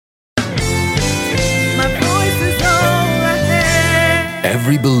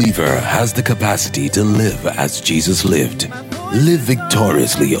Every believer has the capacity to live as Jesus lived. Live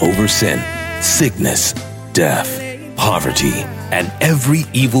victoriously over sin, sickness, death, poverty, and every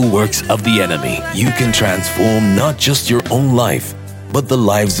evil works of the enemy. You can transform not just your own life, but the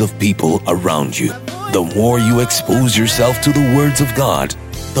lives of people around you. The more you expose yourself to the words of God,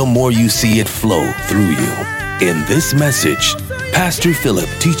 the more you see it flow through you. In this message, Pastor Philip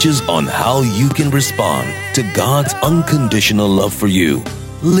teaches on how you can respond to God's unconditional love for you.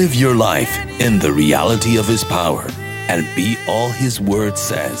 Live your life in the reality of His power and be all His word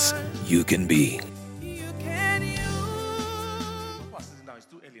says you can be. It's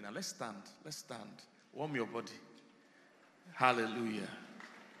too early now. Let's stand. Warm your body. Hallelujah.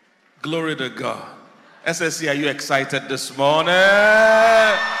 Glory to God. SSC, are you excited this morning?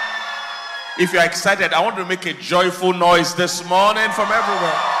 If you're excited, I want to make a joyful noise this morning from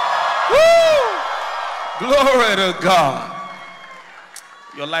everywhere. Woo! Glory to God.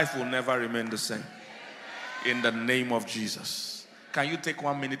 Your life will never remain the same. In the name of Jesus. Can you take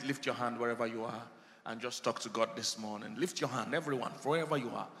 1 minute, lift your hand wherever you are, and just talk to God this morning? Lift your hand, everyone, wherever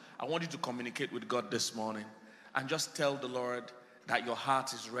you are. I want you to communicate with God this morning and just tell the Lord that your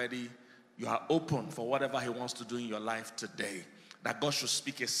heart is ready. You are open for whatever He wants to do in your life today. That God should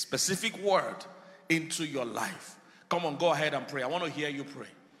speak a specific word into your life. Come on, go ahead and pray. I want to hear you pray.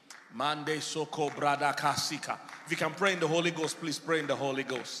 Mande soko brada kasika. If you can pray in the Holy Ghost, please pray in the Holy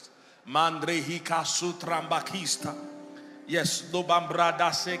Ghost. Mandre hika sutrambakista. Yes, lobam brada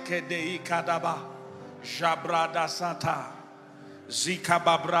seke de ikadaba. Jabrada sata. Zika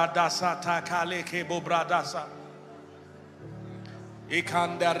babrada sata kaleke bobrada sa.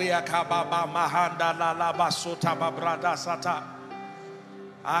 Ikandaria kababa mahanda la la basota babrada sata.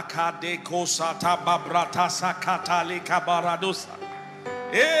 Akadeko sata babrata sakata likabaradusa.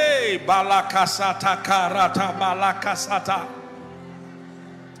 Hey, balakasata karata balakasata.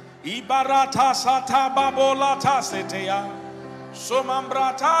 Ibarata sata babolata setea.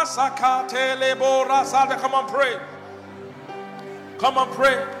 Somambrata sakate lebora sata. Come on, pray. Come on,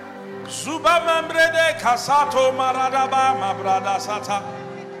 pray. Zuba membrede kasato maradaba mabrada sata.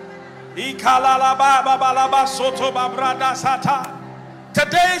 Ikalalaba babalaba soto babrada sata.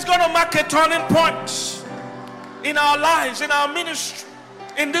 Today is going to mark a turning point in our lives, in our ministry,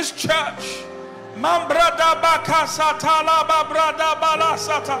 in this church. Mambrada bakasata la babrada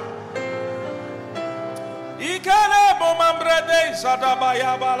balasata. Ikale bo mambrede sata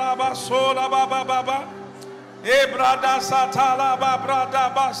baya balaba sola baba baba. Ebrada satala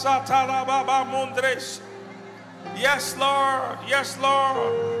babrada basatala baba mundres. Yes, Lord. Yes,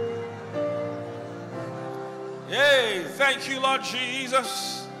 Lord. Hey, thank you, Lord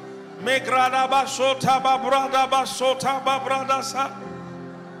Jesus. Megrada basota babrada basota babrada sa.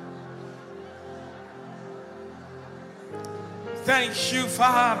 Thank you,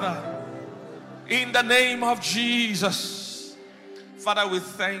 Father. In the name of Jesus. Father, we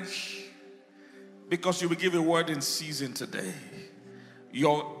thank you because you will give a word in season today.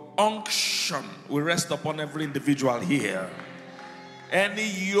 Your unction will rest upon every individual here. Any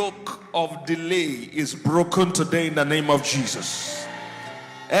yoke of delay is broken today in the name of Jesus.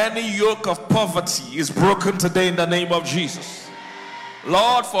 Any yoke of poverty is broken today in the name of Jesus.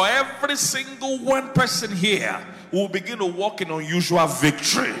 Lord, for every single one person here, we will begin to walk in unusual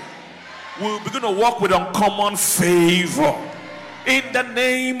victory. We will begin to walk with uncommon favor. In the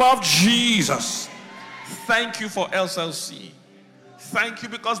name of Jesus. Thank you for LCLC. Thank you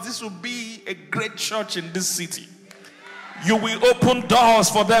because this will be a great church in this city. You will open doors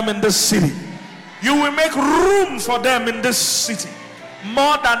for them in this city. You will make room for them in this city.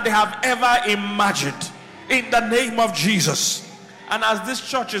 More than they have ever imagined. In the name of Jesus. And as this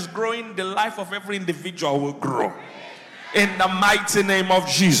church is growing, the life of every individual will grow. In the mighty name of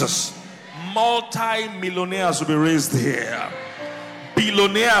Jesus. Multi-millionaires will be raised here.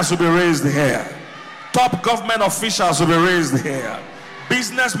 Billionaires will be raised here. Top government officials will be raised here.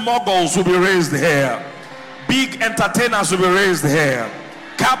 Business moguls will be raised here. Big entertainers will be raised here.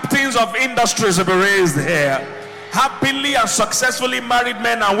 Captains of industries will be raised here. Happily and successfully married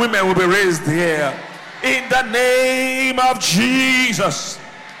men and women will be raised here. In the name of Jesus.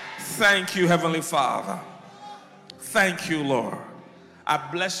 Thank you, Heavenly Father. Thank you, Lord. I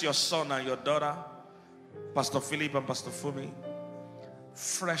bless your son and your daughter, Pastor Philip and Pastor Fumi.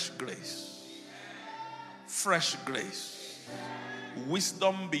 Fresh grace. Fresh grace.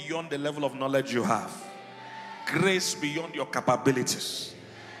 Wisdom beyond the level of knowledge you have. Grace beyond your capabilities.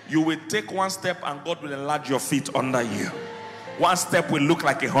 You will take one step and God will enlarge your feet under you. One step will look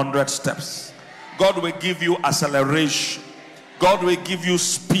like 100 steps. God will give you acceleration. God will give you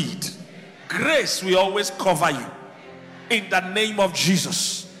speed. Grace will always cover you. In the name of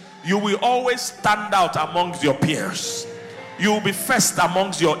Jesus, you will always stand out amongst your peers. You will be first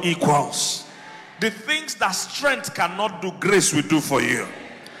amongst your equals. The things that strength cannot do, grace will do for you.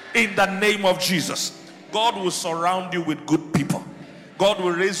 In the name of Jesus, God will surround you with good people. God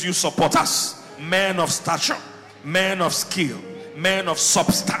will raise you supporters, men of stature, men of skill, men of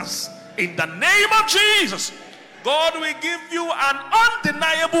substance. In the name of Jesus, God will give you an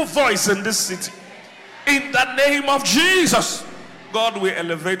undeniable voice in this city. In the name of Jesus, God will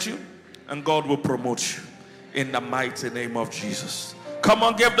elevate you and God will promote you. In the mighty name of Jesus. Come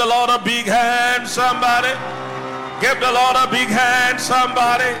on, give the Lord a big hand, somebody. Give the Lord a big hand,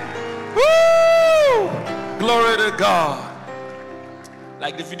 somebody. Woo! Glory to God.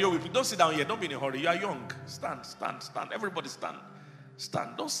 Like the video, don't sit down here. Don't be in a hurry. You are young. Stand, stand, stand. Everybody stand.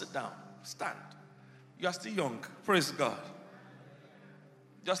 Stand. Don't sit down. Stand. You are still young. Praise God.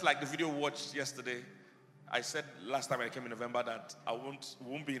 Just like the video we watched yesterday, I said last time I came in November that I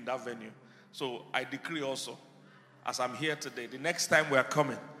won't be in that venue. So I decree also, as I'm here today, the next time we are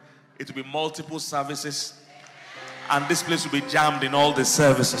coming, it will be multiple services, and this place will be jammed in all the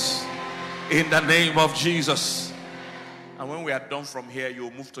services. In the name of Jesus. And when we are done from here, you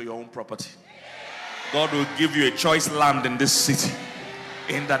will move to your own property. God will give you a choice land in this city.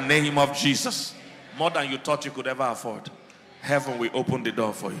 In the name of Jesus. More than you thought you could ever afford. Heaven will open the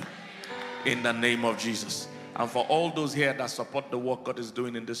door for you. In the name of Jesus. And for all those here that support the work God is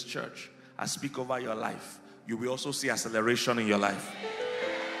doing in this church, I speak over your life. You will also see acceleration in your life.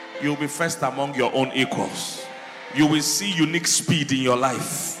 You will be first among your own equals. You will see unique speed in your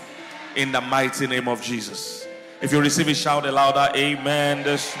life. In the mighty name of Jesus. If you receive it, shout a louder amen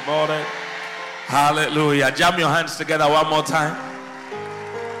this morning. Hallelujah. Jam your hands together one more time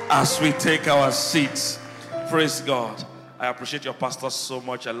as we take our seats. Praise God. I appreciate your pastors so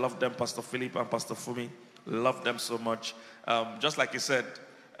much. I love them, Pastor Philip and Pastor Fumi. Love them so much. Just like he said,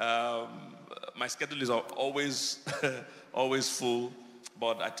 my schedule is always always full,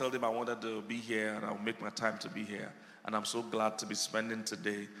 but I told him I wanted to be here and I'll make my time to be here. And I'm so glad to be spending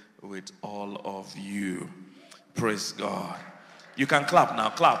today with all of you. Praise God. You can clap now.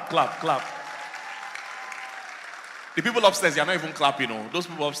 Clap, clap, clap. The people upstairs, you're not even clapping, Those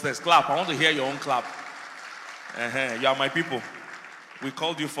people upstairs, clap. I want to hear your own clap. You are my people. We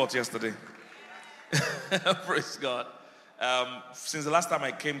called you forth yesterday. Praise God. Since the last time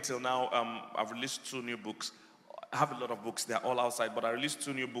I came till now, I've released 2 new books. I have a lot of books. They're all outside, but I released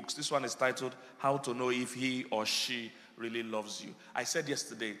 2 new books. This one is titled, How to Know If He or She Really Loves You. I said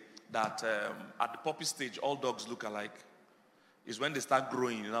yesterday that at the puppy stage, all dogs look alike. It's when they start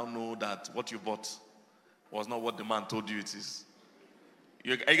growing, you now know that what you bought was not what the man told you it is.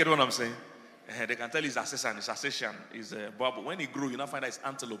 You get what I'm saying? They can tell it's Assassin, it's Assassin, it's But when he grew, you now find that it's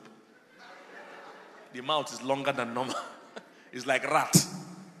antelope. The mouth is longer than normal. It's like rat.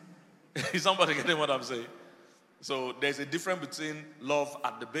 Is somebody getting what I'm saying? So there's a difference between love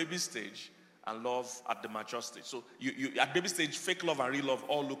at the baby stage and love at the mature stage. So you at baby stage, fake love and real love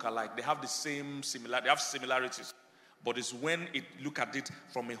all look alike. They have the same they have similarities. But it's when you look at it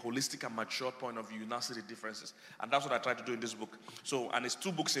from a holistic and mature point of view, you now see the differences. And that's what I try to do in this book. So, and it's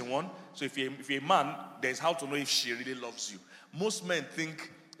 2 books in one. So if you're a man, there's how to know if she really loves you. Most men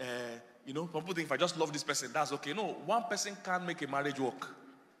think, some people think if I just love this person, that's okay. No, one person can't make a marriage work.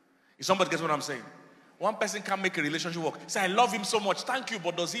 If somebody gets what I'm saying? One person can't make a relationship work. Say, I love him so much. Thank you,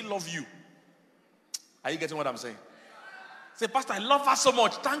 but does he love you? Are you getting what I'm saying? Say, Pastor, I love her so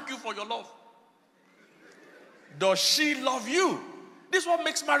much. Thank you for your love. Does she love you? This is what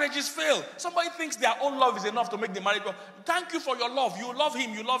makes marriages fail. Somebody thinks their own love is enough to make the marriage work. Thank you for your love. You love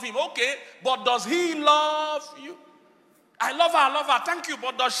him. Okay, but does he love you? I love her. Thank you,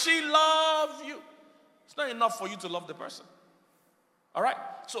 but does she love you? It's not enough for you to love the person. All right?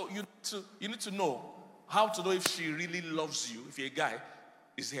 So you need to know how to know if she really loves you. If you're a guy,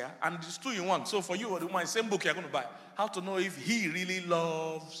 is here. And it's 2 in 1. So for you, the woman, same book you're going to buy. How to know if he really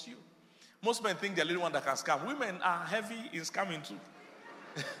loves you. Most men think they're the only one that can scam. Women are heavy in scamming too.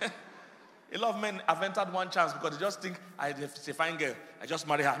 A lot of men have entered one chance because they just think, it's a fine girl, I just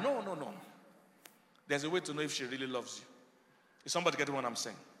marry her. No. There's a way to know if she really loves you. Is somebody getting what I'm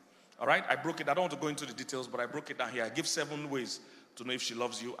saying? All right? I broke it. I don't want to go into the details, but I broke it down here. I give 7 ways to know if she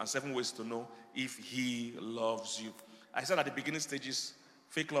loves you and 7 ways to know if he loves you. I said at the beginning stages,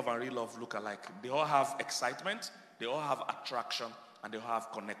 fake love and real love look alike. They all have excitement, they all have attraction, and they all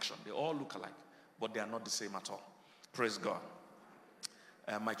have connection. They all look alike, but they are not the same at all. Praise God.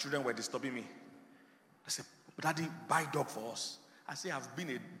 My children were disturbing me. I said, Daddy, buy dog for us. I say,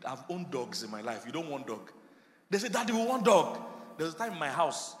 I've owned dogs in my life. You don't want dog? They said, Daddy, we want dog. There was a time in my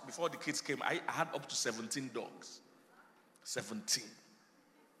house, before the kids came, I had up to 17 dogs. 17.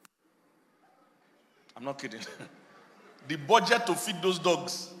 I'm not kidding. The budget to feed those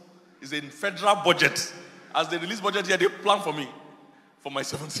dogs is a federal budget. As they release budget here, they plan for me, for my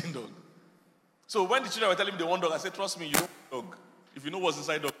 17 dog. So when the children were telling me they want dog, I said, trust me, you don't want dog. If you know what's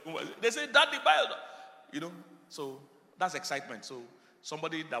inside dog, they say, Daddy, buy a dog. You know, so that's excitement. So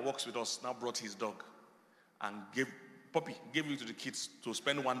somebody that works with us now brought his dog and gave it to the kids to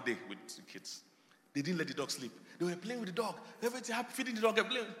spend one day with the kids. They didn't let the dog sleep. They were playing with the dog. Everything happy, feeding the dog and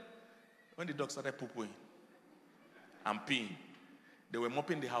playing. When the dog started poo-pooing and peeing, they were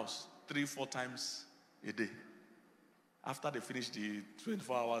mopping the house 3-4 times a day. After they finished the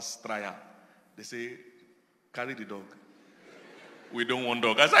 24 hours trial, they say, carry the dog. We don't want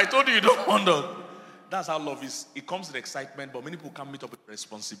dog. As I told you, you don't want dog. That's how love is. It comes with excitement, but many people can't meet up with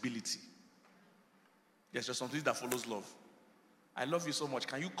responsibility. There's just something that follows love. I love you so much.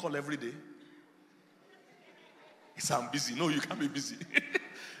 Can you call every day? He said, I'm busy. No, you can't be busy.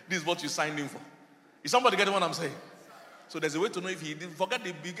 This is what you signed in for. Is somebody getting what I'm saying? So there's a way to know if he didn't forget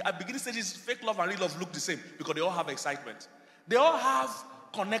at beginning stages, fake love and real love look the same because they all have excitement. They all have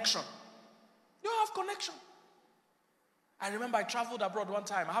connection. They all have connection. I remember I traveled abroad one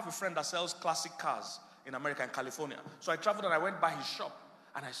time. I have a friend that sells classic cars in America, in California. So I traveled and I went by his shop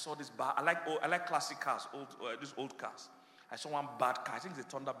and I saw this bar. I like classic cars, these old cars. I saw one bad car. I think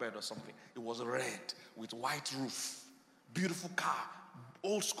it's a Thunderbird or something. It was red with white roof. Beautiful car.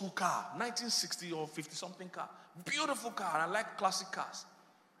 Old school car. 1960 or 50 something car. Beautiful car. And I like classic cars.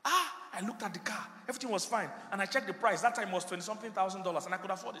 I looked at the car. Everything was fine. And I checked the price. That time it was $20-something thousand and I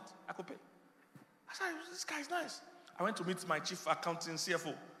could afford it. I could pay. I said, this car is nice. I went to meet my chief accounting CFO.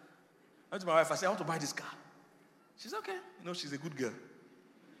 I went to my wife. I said, I want to buy this car. She's okay. You know, she's a good girl.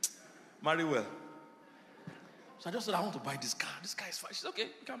 Marry well. So I just said, I want to buy this car. This car is fine. She's okay.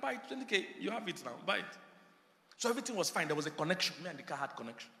 You can buy it. 20K. You have it now. Buy it. So everything was fine. There was a connection. Me and the car had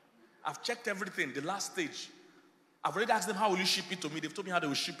connection. I've checked everything. The last stage. I've already asked them, how will you ship it to me? They've told me how they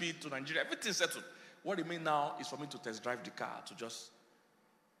will ship it to Nigeria. Everything's settled. What remains now is for me to test drive the car.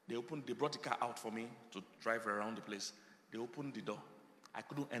 They brought the car out for me to drive around the place. They opened the door. I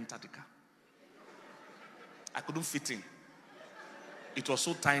couldn't enter the car. I couldn't fit in. It was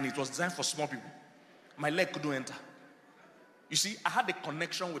so tiny. It was designed for small people. My leg couldn't enter. You see, I had a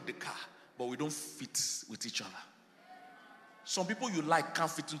connection with the car, but we don't fit with each other. Some people you like can't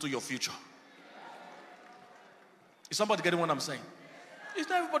fit into your future. Is somebody getting what I'm saying? It's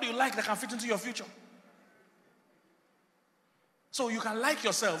not everybody you like that can fit into your future. So you can like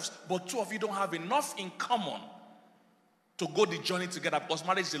yourselves, but two of you don't have enough in common to go the journey together because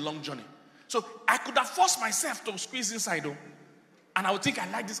marriage is a long journey. So I could have forced myself to squeeze inside though. And I would think,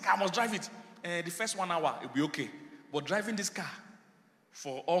 I like this car, I must drive it. The first 1 hour, it'll be okay. But driving this car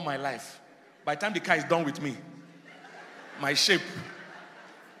for all my life, by the time the car is done with me, my shape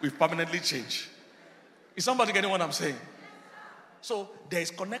will permanently change. Is somebody getting what I'm saying? So there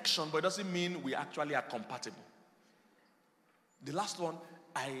is connection, but it doesn't mean we actually are compatible. The last one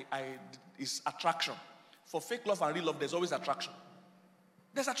is attraction. For fake love and real love, there's always attraction.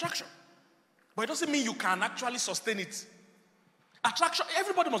 There's attraction. But it doesn't mean you can actually sustain it. Attraction,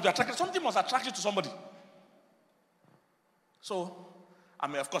 everybody must be attracted. Something must attract you to somebody. So,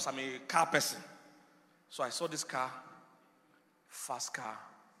 of course, I'm a car person. So I saw this car, fast car,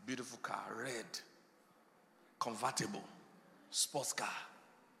 beautiful car, red, convertible, sports car.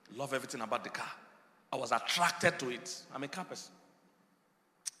 Love everything about the car. I was attracted to it. I'm a car person.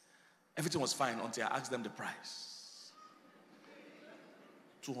 Everything was fine until I asked them the price.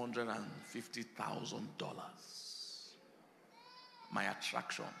 $250,000. My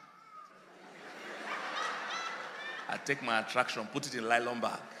attraction. I take my attraction, put it in nylon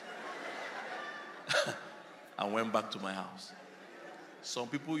bag, and went back to my house. Some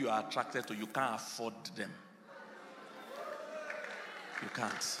people you are attracted to, you can't afford them. You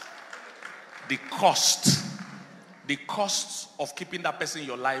can't. The cost of keeping that person in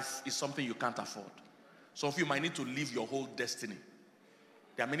your life is something you can't afford. Some of you might need to live your whole destiny.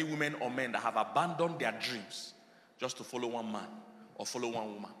 There are many women or men that have abandoned their dreams just to follow one man or follow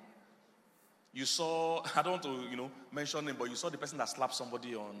one woman. You saw, I don't want to, mention him, but you saw the person that slapped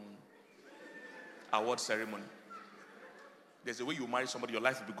somebody on award ceremony. There's a way you marry somebody, your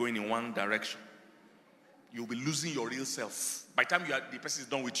life will be going in one direction. You'll be losing your real self. By the time the person is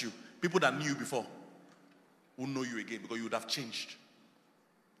done with you, people that knew you before won't know you again because you would have changed.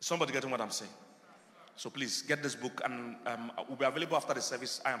 Somebody getting what I'm saying? So please, get this book, and we'll be available after the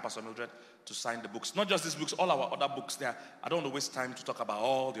service. I am Pastor Mildred to sign the books. Not just these books, all our other books there. I don't want to waste time to talk about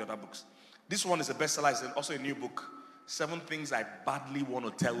all the other books. This one is a bestseller. It's also a new book, 7 Things I Badly Want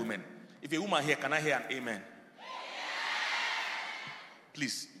to Tell Women. If you're a woman here, can I hear an amen?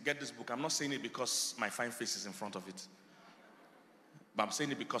 Please, get this book. I'm not saying it because my fine face is in front of it. But I'm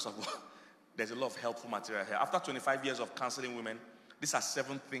saying it because of there's a lot of helpful material here. After 25 years of counseling women, these are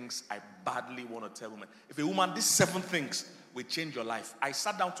 7 things I badly want to tell women. If a woman, these 7 things will change your life. I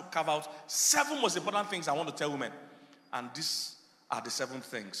sat down to carve out 7 most important things I want to tell women. And these are the 7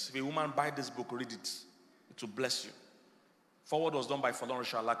 things. If a woman buy this book, read it. It will bless you. Forward was done by Falon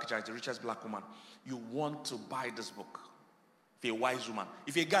Risha Alakija, the richest black woman. You want to buy this book. If you're a wise woman.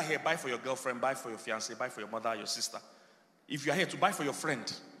 If you're a guy here, buy for your girlfriend, buy for your fiancé, buy for your mother, your sister. If you're here to buy for your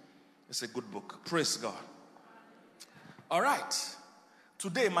friend, it's a good book. Praise God. All right.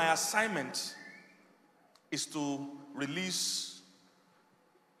 Today, my assignment is to release,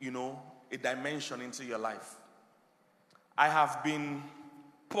 a dimension into your life. I have been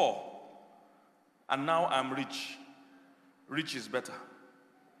poor, and now I'm rich. Rich is better.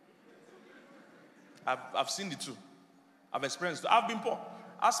 I've seen the two. I've experienced it. I've been poor.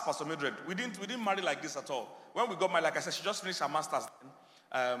 Ask Pastor Mildred. We didn't marry like this at all. When we got married, like I said, she just finished her master's.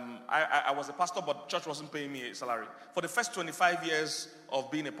 I was a pastor, but church wasn't paying me a salary. For the first 25 years of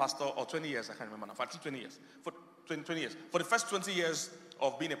being a pastor, or 20 years, I can't remember now, 20 years. For 20 years. For the first 20 years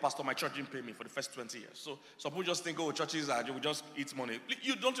of being a pastor, my church didn't pay me for the first 20 years. So some people just think, churches we just eat money.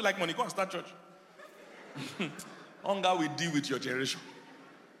 Don't you like money? Go and start church. Hunger will deal with your generation.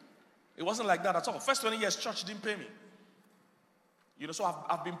 It wasn't like that at all. First 20 years, church didn't pay me. So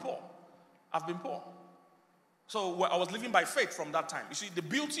I've been poor. I've been poor. So I was living by faith from that time. You see, the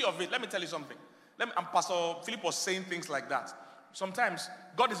beauty of it, let me tell you something. And Pastor Philip was saying things like that. Sometimes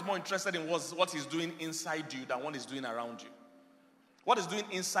God is more interested in what he's doing inside you than what he's doing around you. What he's doing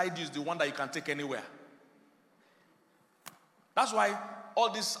inside you is the one that you can take anywhere. That's why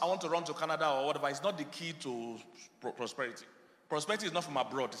all this, I want to run to Canada or whatever, is not the key to prosperity. Prosperity is not from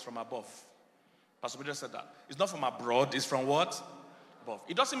abroad, it's from above. Pastor Peter said that. It's not from abroad, it's from what? Above.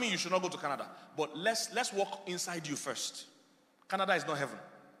 It doesn't mean you should not go to Canada, but let's walk inside you first. Canada is not heaven.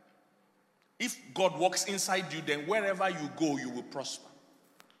 If God walks inside you, then wherever you go, you will prosper.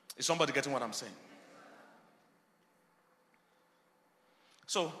 Is somebody getting what I'm saying?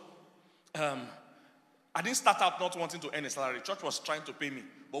 So, I didn't start out not wanting to earn a salary. Church was trying to pay me,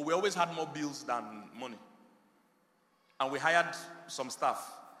 but we always had more bills than money. And we hired some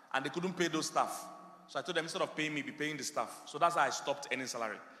staff, and they couldn't pay those staff. So I told them, instead of paying me, be paying the staff. So that's how I stopped earning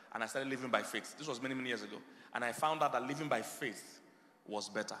salary, and I started living by faith. This was many, many years ago. And I found out that living by faith was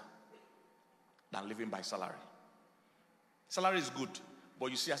better than living by salary. Salary is good, but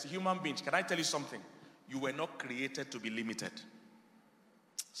you see, as a human being, can I tell you something? You were not created to be limited.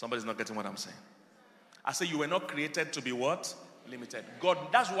 Somebody's not getting what I'm saying. I say you were not created to be what? Limited. God,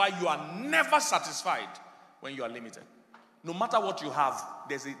 that's why you are never satisfied when you are limited. No matter what you have,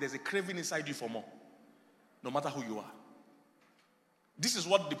 there's a craving inside you for more. No matter who you are. This is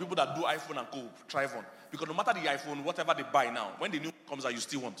what the people that do iPhone and co thrive on. Because no matter the iPhone, whatever they buy now, when the new comes out, you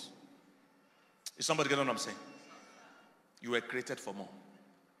still want. Is somebody getting what I'm saying? You were created for more.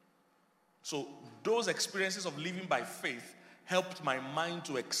 So those experiences of living by faith helped my mind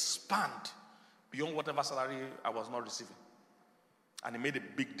to expand beyond whatever salary I was not receiving. And it made a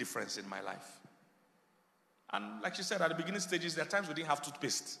big difference in my life. And like she said, at the beginning stages, there are times we didn't have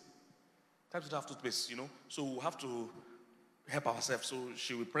toothpaste. Times we didn't have toothpaste, So we'll have to help ourselves. So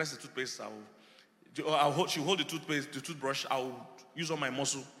she will press the toothpaste. She'll hold the toothbrush. I'll use all my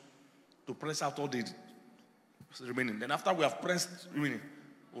muscle to press out all the remaining. Then after we have pressed remaining,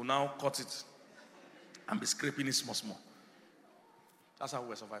 we'll now cut it and be scraping it small. That's how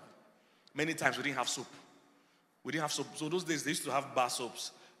we're surviving. Many times we didn't have soap. We didn't have soap. So those days they used to have bar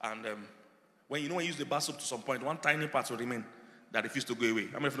soaps. And when you use the bar soap to some point, one tiny part will remain that refused to go away.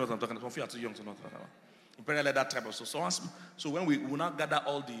 How many of you know what I'm talking about? Some of you are too young to know that. Apparently like that type of soap. So when we will now gather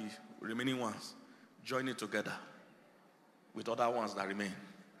all the remaining ones, join it together with other ones that remain.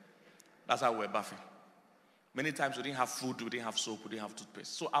 That's how we're bathing. Many times we didn't have food, we didn't have soap, we didn't have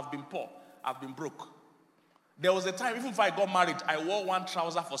toothpaste. So I've been poor. I've been broke. There was a time, even if I got married, I wore one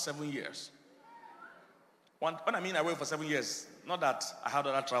trouser for 7 years. When I mean I wore it for 7 years, not that I had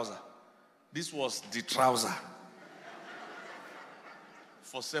other trouser. This was the trouser.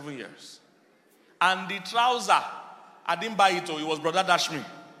 For 7 years. And the trouser, I didn't buy it, it was Brother Dashmi.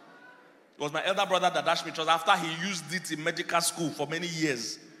 It was my elder brother that dashed me trouser. After he used it in medical school for many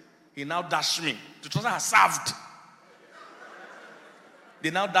years, he now dashed me. The trouser has served. They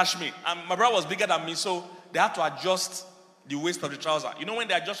now dash me. And my brother was bigger than me, so they had to adjust the waist of the trouser. You know when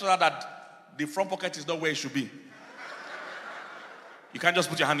they adjust that the front pocket is not where it should be? You can't just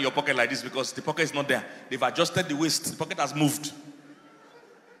put your hand in your pocket like this because the pocket is not there. They've adjusted the waist. The pocket has moved.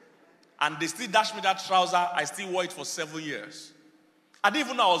 And they still dashed me that trouser. I still wore it for 7 years. I didn't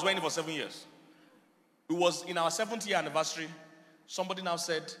even know I was wearing it for 7 years. It was in our 7th year anniversary. Somebody now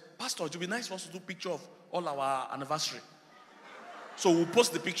said, Pastor, it would be nice for us to do a picture of all our anniversary. So we'll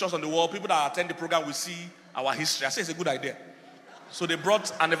post the pictures on the wall. People that attend the program will see our history. I say it's a good idea. So they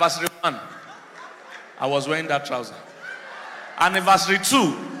brought anniversary 1. I was wearing that trouser. Anniversary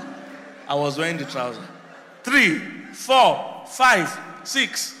 2, I was wearing the trouser. 3, 4, 5,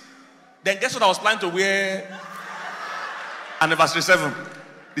 6. Then guess what I was planning to wear? Anniversary 7.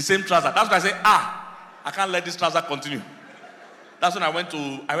 The same trouser. That's why I say, I can't let this trouser continue. That's when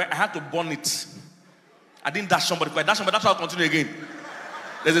I had to burn it. I didn't dash somebody. That's how I'll continue again.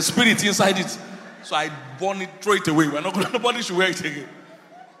 There's a spirit inside it. So I burn it, throw it away. Nobody should wear it again.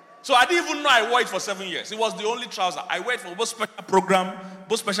 So I didn't even know I wore it for 7 years. It was the only trouser. I wore it for both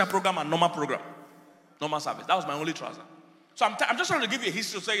special program and normal program. Normal service. That was my only trouser. So I'm just trying to give you a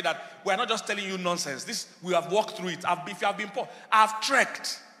history to say that we're not just telling you nonsense. We have walked through it. If you have been poor, I've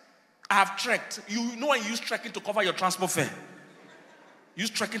trekked. You know when you use trekking to cover your transport fare. Use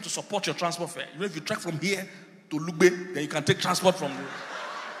trekking to support your transport fare. You know if you trek from here to Lugbe, then you can take transport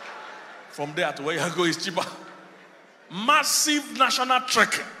from there to where you go is cheaper. Massive national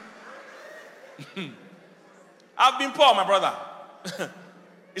trekking. I've been poor, my brother.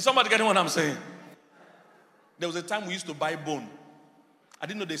 Is somebody getting what I'm saying? There was a time we used to buy bone. Pastor, I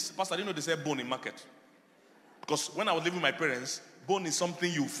didn't know they sell bone in market. Because when I was living with my parents, bone is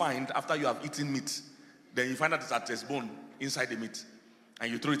something you find after you have eaten meat. Then you find out that there's bone inside the meat.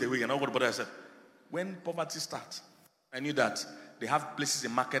 And you throw it away and nobody bother yourself. When poverty starts, I knew that they have places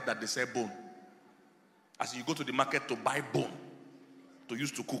in market that they sell bone. As you go to the market to buy bone to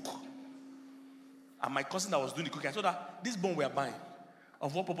use to cook. And my cousin that was doing the cooking, I told her, this bone we are buying,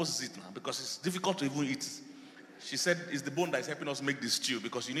 of what purpose is it now? Because it's difficult to even eat. She said, it's the bone that is helping us make the stew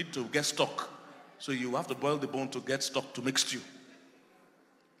because you need to get stock. So you have to boil the bone to get stock to make stew.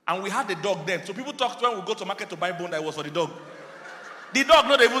 And we had the dog then. So people talked when we go to market to buy bone that it was for the dog. The dog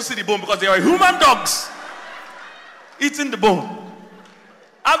not even see the bone because they are human dogs eating the bone.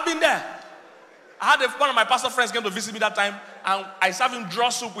 I've been there. I had one of my pastor friends came to visit me that time and I served him draw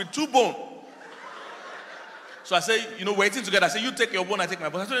soup with 2 bones. So I say, we're eating together. I say, you take your bone, I take my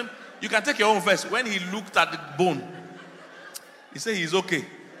bone. I told him, you can take your own first. When he looked at the bone, he said he's okay.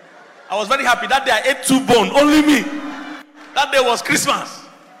 I was very happy. That day I ate 2 bones, only me. That day was Christmas.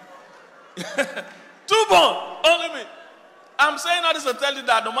 2 bones, only me. I'm saying all this to tell you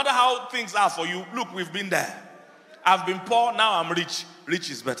that no matter how things are for you, look, we've been there. I've been poor, now I'm rich.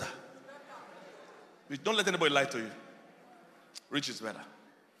 Rich is better. Don't let anybody lie to you. Rich is better.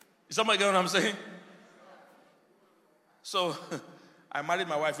 Is somebody getting what I'm saying? So, I married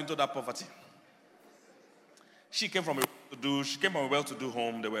my wife into that poverty. She came from a well-to-do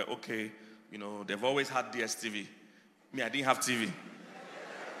home. They were okay. They've always had DSTV. Me, I didn't have TV.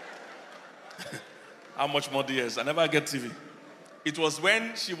 How much more DS? I never get TV. It was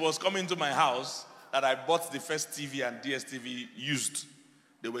when she was coming to my house that I bought the first TV and DSTV used.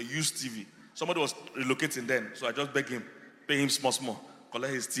 They were used TV. Somebody was relocating then, so I just begged him, pay him small,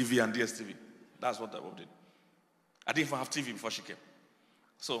 collect his TV and DSTV. That's what I did. I didn't even have TV before she came.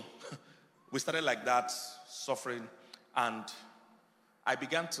 So we started like that, suffering, and I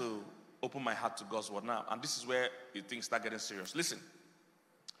began to open my heart to God's word now. And this is where things start getting serious. Listen,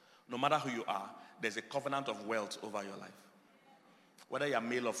 no matter who you are, there's a covenant of wealth over your life. Whether you're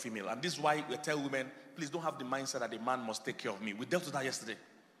male or female. And this is why we tell women, please don't have the mindset that a man must take care of me. We dealt with that yesterday.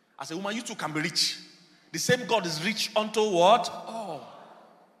 As a woman, you too can be rich. The same God is rich unto what? Oh.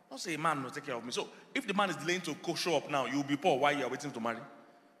 Don't say a man will take care of me. So if the man is delaying to show up now, you'll be poor while you're waiting to marry.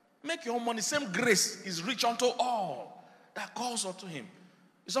 Make your own money. Same grace is rich unto all that calls unto him.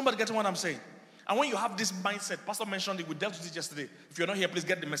 Is somebody getting what I'm saying? And when you have this mindset, Pastor mentioned it, we dealt with it yesterday. If you're not here, please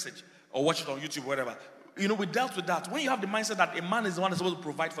get the message or watch it on YouTube, whatever. We dealt with that. When you have the mindset that a man is the one that's supposed to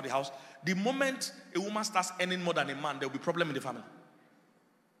provide for the house, the moment a woman starts earning more than a man, there will be problem in the family.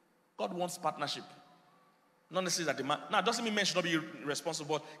 God wants partnership. Not necessarily that the man, now it doesn't mean men should not be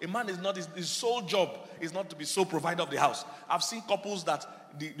responsible, but a man is not, his sole job is not to be sole provider of the house. I've seen couples that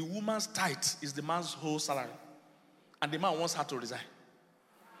the woman's tithe is the man's whole salary. And the man wants her to resign.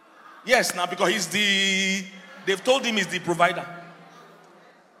 Yes, now because they've told him he's the provider.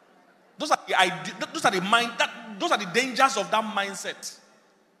 Those are the dangers of that mindset.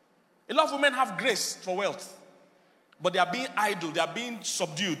 A lot of women have grace for wealth, but they are being idle, they are being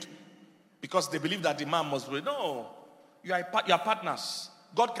subdued because they believe that the man must be. No, you are partners.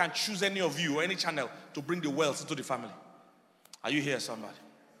 God can choose any of you or any channel to bring the wealth into the family. Are you here, somebody?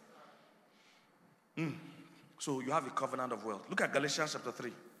 So you have a covenant of wealth. Look at Galatians chapter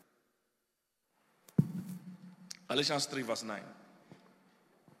 3. Galatians 3 verse 9.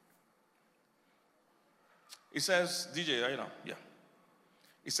 It says, DJ, right now? Yeah.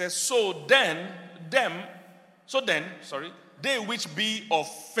 It says, so then, they which be of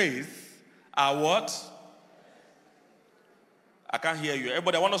faith are what? I can't hear you.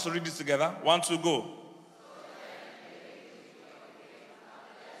 Everybody, I want us to read this together. 1, 2, go.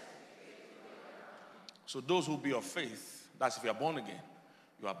 So those who be of faith, that's if you are born again,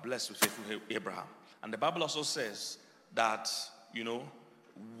 you are blessed with faithful Abraham. And the Bible also says that,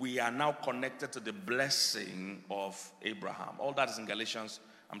 we are now connected to the blessing of Abraham. All that is in Galatians.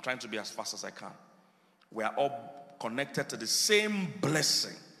 I'm trying to be as fast as I can. We are all connected to the same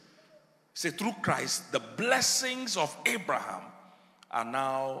blessing. Say, through Christ, the blessings of Abraham are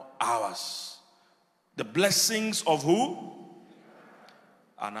now ours. The blessings of who?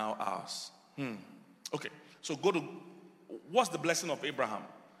 Are now ours. Okay, so what's the blessing of Abraham?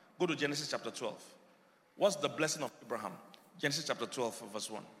 Go to Genesis chapter 12. What's the blessing of Abraham? Genesis chapter 12,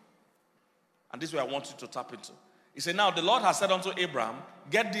 verse 1. And this is where I want you to tap into. He said, now the Lord has said unto Abraham,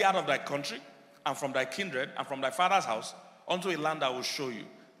 get thee out of thy country, and from thy kindred, and from thy father's house, unto a land I will show you.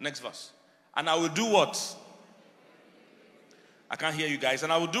 Next verse. And I will do what? I can't hear you guys.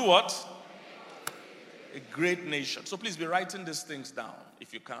 And I will do what? A great nation. So please be writing these things down,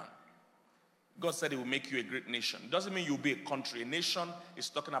 if you can. God said he will make you a great nation. It doesn't mean you'll be a country. A nation is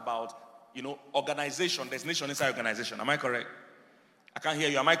talking about, organization. There's nation inside organization. Am I correct? I can't hear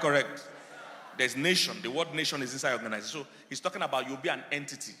you. Am I correct? There's nation. The word nation is inside organization. So he's talking about you'll be an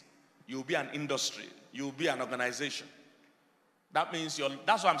entity. You'll be an industry. You'll be an organization. That means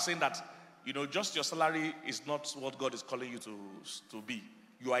that's why I'm saying that, just your salary is not what God is calling you to be.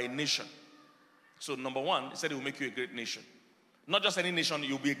 You are a nation. So number one, he said he will make you a great nation. Not just any nation,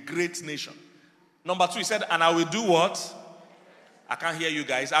 you'll be a great nation. Number 2, he said, and I will do what? I can't hear you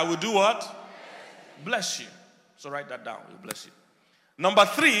guys. I will do what? Bless you. So write that down. He'll bless you. Number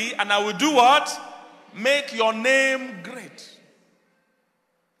 3, and I will do what? Make your name great.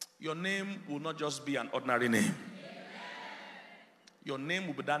 Your name will not just be an ordinary name. Your name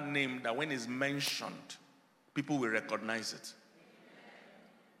will be that name that when it's mentioned, people will recognize it.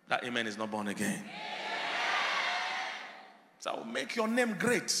 That amen is not born again. So I will make your name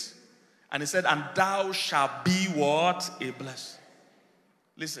great. And he said, and thou shalt be what? A blessing.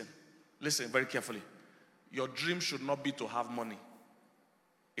 Listen very carefully. Your dream should not be to have money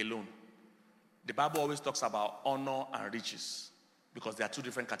alone. The Bible always talks about honor and riches because they are 2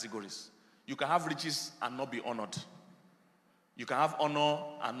 different categories. You can have riches and not be honored. You can have honor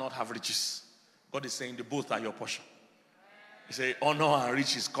and not have riches. God is saying the both are your portion. He said honor and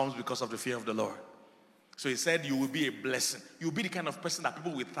riches comes because of the fear of the Lord. So he said you will be a blessing. You will be the kind of person that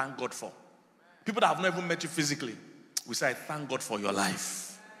people will thank God for. People that have not even met you physically will say, thank God for your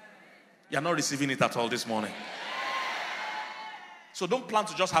life. You are not receiving it at all this morning. So don't plan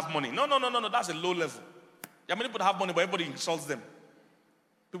to just have money. No. That's a low level. There are many people that have money, but everybody insults them.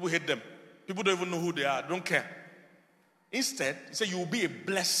 People hate them. People don't even know who they are. They don't care. Instead, he said you will be a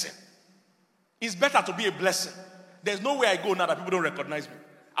blessing. It's better to be a blessing. There's no way I go now that people don't recognize me.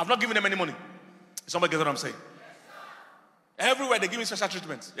 I've not given them any money. Somebody gets what I'm saying? Everywhere they give me special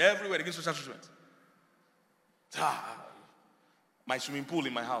treatment. Everywhere they give me special treatment. My swimming pool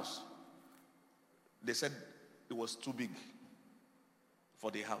in my house. They said it was too big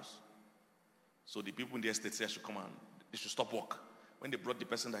for the house. So the people in the estate said I should come and they should stop work. When they brought the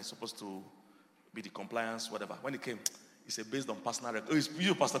person that is supposed to be the compliance, whatever. When he came, he said based on personal recognition. Oh, it's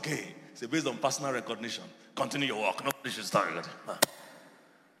you, Pastor K. He said based on personal recognition. Continue your work. Nobody should start.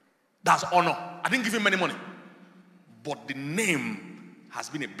 That's honor. I didn't give him any money. But the name has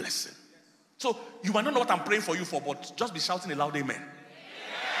been a blessing. So you might not know what I'm praying for you for, but just be shouting a loud amen.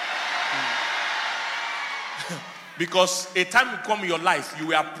 Because a time will come in your life, you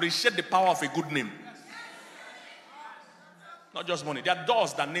will appreciate the power of a good name. Not just money. There are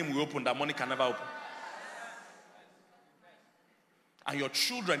doors that name will open that money can never open. And your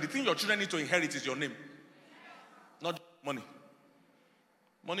children, the thing your children need to inherit is your name. Not money.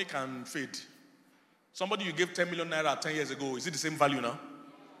 Money can fade. Somebody you gave 10 million naira 10 years ago, is it the same value now?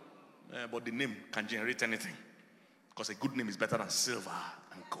 But the name can generate anything. Because a good name is better than silver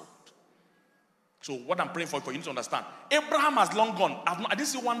and gold. So what I'm praying for you need to understand. Abraham has long gone. I didn't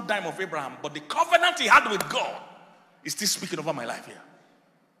see one dime of Abraham, but the covenant he had with God is still speaking over my life here.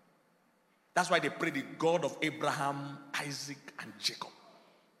 That's why they pray the God of Abraham, Isaac, and Jacob.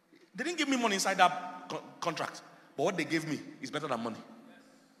 They didn't give me money inside that contract. But what they gave me is better than money.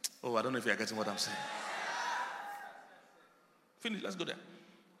 Oh, I don't know if you're getting what I'm saying. Finish, let's go there.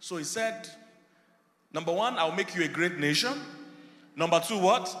 So he said, number 1, I'll make you a great nation. Number 2,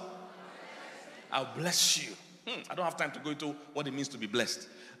 what? I'll bless you. I don't have time to go into what it means to be blessed.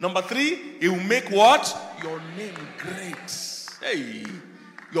 Number 3, he will make what? Your name great. Hey,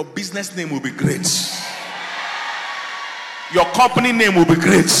 your business name will be great. Your company name will be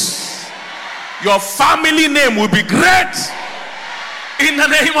great. Your family name will be great. In the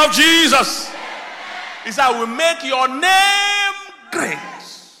name of Jesus. He said, I will make your name great.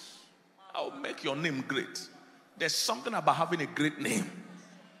 I will make your name great. There's something about having a great name.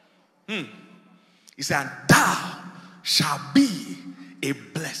 He said, and thou shalt be a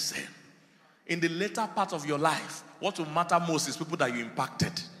blessing. In the later part of your life, what will matter most is people that you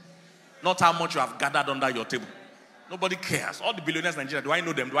impacted. Not how much you have gathered under your table. Nobody cares. All the billionaires in Nigeria, do I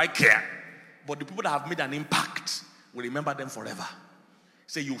know them? Do I care? But the people that have made an impact, will remember them forever.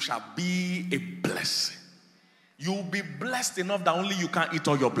 Say, you shall be a blessing. You'll be blessed enough that only you can't eat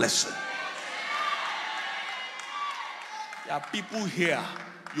all your blessing. There are people here,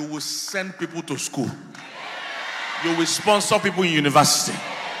 you will send people to school. You will sponsor people in university.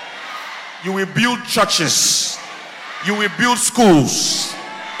 You will build churches. You will build schools.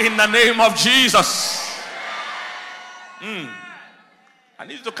 In the name of Jesus. I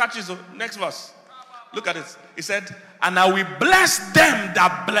need you to catch this. Next verse. Look at it. He said, and I will bless them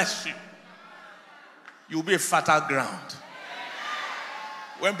that bless you. You will be a fertile ground.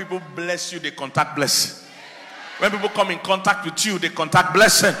 When people bless you, they contact blessing. When people come in contact with you, they contact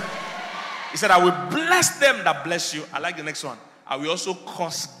blessing. He said, I will bless them that bless you. I like the next one. I will also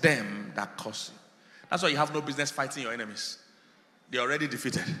curse them that curse you. That's why you have no business fighting your enemies. They're already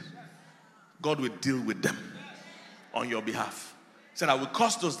defeated. God will deal with them on your behalf. He said, I will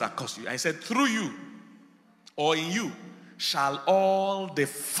curse those that curse you. And he said, through you or in you shall all the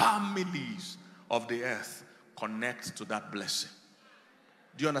families of the earth connect to that blessing.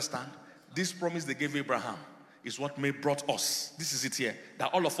 Do you understand? This promise they gave Abraham is what brought us. This is it here.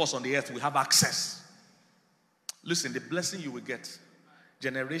 That all of us on the earth will have access. Listen, the blessing you will get,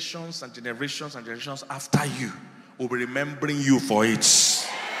 generations and generations and generations after you will be remembering you for it.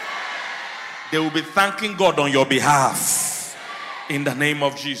 They will be thanking God on your behalf. In the name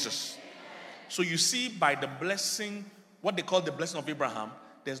of Jesus. So you see, by the blessing, what they call the blessing of Abraham,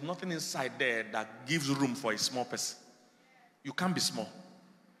 there's nothing inside there that gives room for a small person. You can't be small.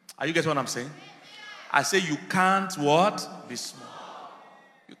 Are you getting what I'm saying? I say you can't what? Be small.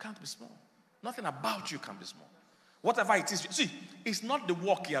 You can't be small. Nothing about you can be small. Whatever it is. See, it's not the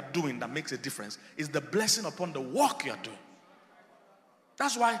work you are doing that makes a difference. It's the blessing upon the work you are doing.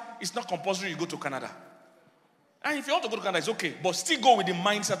 That's why it's not compulsory you go to Canada. And if you want to go to Canada, it's okay. But still go with the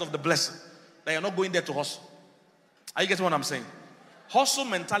mindset of the blessing. That you're not going there to hustle. Are you getting what I'm saying? Hustle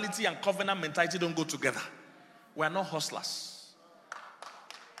mentality and covenant mentality don't go together. We are not hustlers.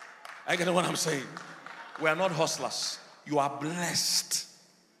 Are you getting what I'm saying? We are not hustlers. You are blessed.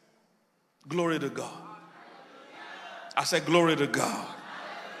 Glory to God. I said glory to God.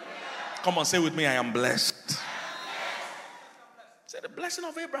 Come on, say with me, I am blessed. Say the blessing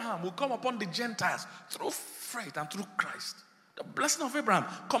of Abraham will come upon the Gentiles through faith and through Christ. The blessing of Abraham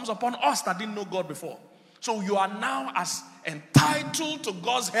comes upon us that didn't know God before. So you are now as entitled to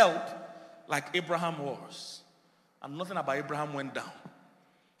God's help like Abraham was. And nothing about Abraham went down.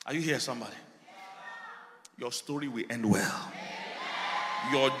 Are you here, somebody? Your story will end well.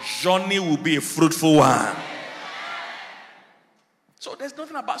 Your journey will be a fruitful one. So there's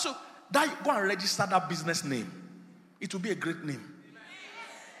nothing about, so that go and register that business name. It will be a great name.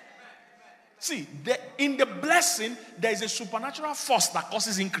 See, in the blessing, there is a supernatural force that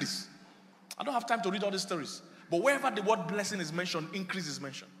causes increase. I don't have time to read all these stories. But wherever the word blessing is mentioned, increase is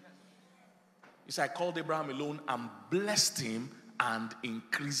mentioned. He said, I called Abraham alone and blessed him and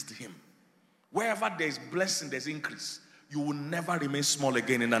increased him. Wherever there is blessing, there's increase. You will never remain small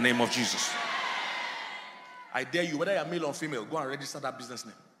again in the name of Jesus. I dare you, whether you're male or female, go and register that business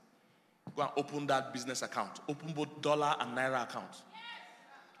name. Go and open that business account. Open both dollar and naira accounts.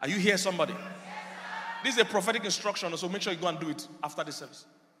 Are you here, somebody? This is a prophetic instruction, so make sure you go and do it after the service.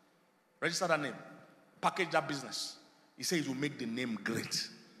 Register that name. Package that business. He says it will make the name great.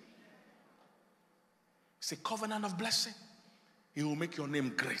 It's a covenant of blessing. He will make your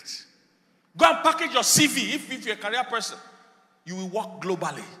name great. Go and package your CV. If you're a career person, you will work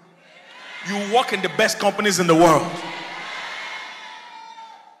globally. You will work in the best companies in the world.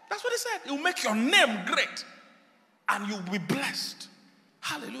 That's what he said. It will make your name great. And you'll be blessed.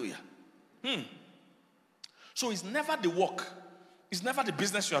 Hallelujah. So it's never the work. It's never the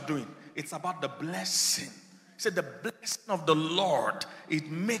business you are doing. It's about the blessing. He said the blessing of the Lord, it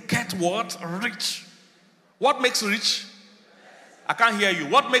maketh what? Rich. What makes rich? I can't hear you.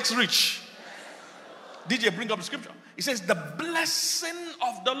 What makes rich? DJ, bring up the scripture. He says the blessing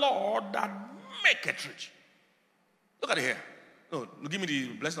of the Lord that maketh rich. Look at it here. No, give me the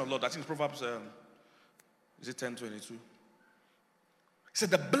blessing of the Lord. I think it's Proverbs, is it 10:22? He said,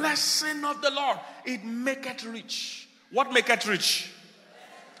 the blessing of the Lord, it maketh rich. What maketh rich?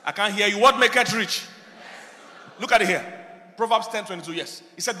 I can't hear you. What maketh rich? Look at it here. Proverbs 10:22, yes.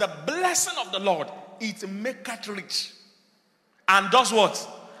 He said, the blessing of the Lord, it maketh rich. And does what?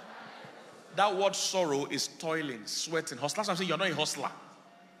 That word sorrow is toiling, sweating, hustler. I'm saying you're not a hustler.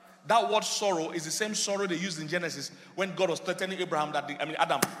 That word sorrow is the same sorrow they used in Genesis when God was threatening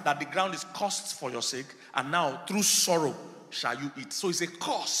Adam, that the ground is cursed for your sake, and now through sorrow shall you eat. So it's a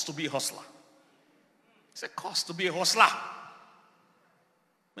curse to be a hustler. It's a curse to be a hustler.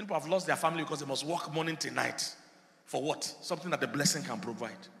 Many people have lost their family because they must work morning till night. For what? Something that the blessing can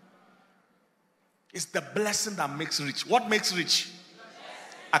provide. It's the blessing that makes rich. What makes rich?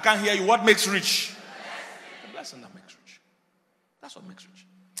 I can't hear you. What makes rich? The blessing that makes rich. That's what makes rich.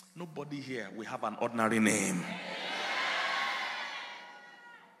 Nobody here will have an ordinary name.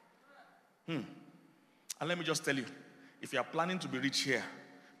 And let me just tell you, if you are planning to be rich here,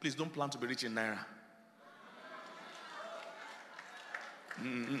 please don't plan to be rich in Naira.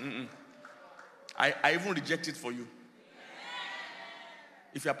 I even reject it for you.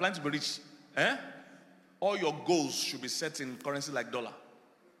 If you are planning to be rich, all your goals should be set in currency like dollar.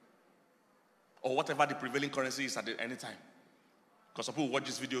 Or whatever the prevailing currency is at any time. Because some people will watch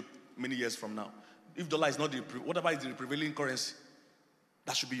this video many years from now. If dollar is not whatever is the prevailing currency,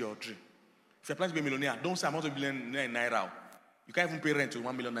 that should be your dream. If you're planning to be a millionaire, don't say I'm not a millionaire in Naira. You can't even pay rent to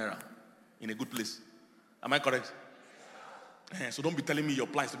 1 million Naira in a good place. Am I correct? So don't be telling me your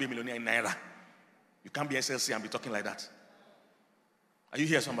plan is to be a millionaire in Naira. You can't be SLC and be talking like that. Are you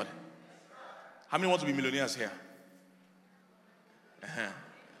here, somebody? How many want to be millionaires here?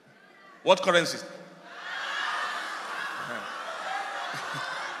 What currency?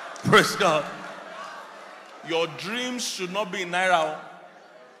 Praise God. Your dreams should not be in Naira.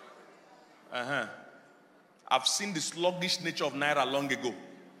 I've seen the sluggish nature of Naira long ago.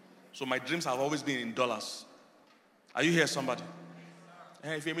 So my dreams have always been in dollars. Are you here, somebody?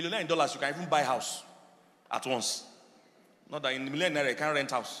 If you're a millionaire in dollars, you can even buy a house at once. Not that in the millionaire you can't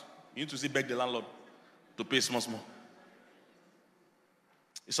rent house. You need to beg the landlord to pay small.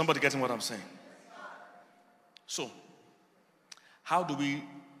 Is somebody getting what I'm saying? So, how do we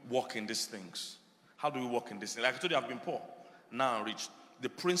walk in these things? How do we walk in this thing? Like I told you, I've been poor. Now I'm rich. The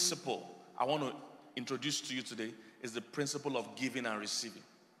principle I want to introduce to you today is the principle of giving and receiving.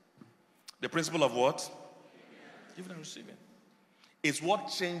 The principle of what? Giving and receiving. It's what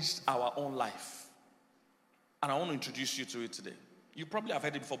changed our own life. And I want to introduce you to it today. You probably have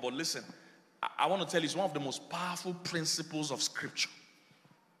heard it before, but listen. I want to tell you, it's one of the most powerful principles of Scripture.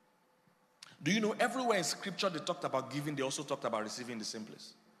 Do you know everywhere in Scripture they talked about giving, they also talked about receiving in the same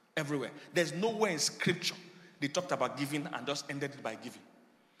place? Everywhere. There's nowhere in Scripture they talked about giving and just ended it by giving.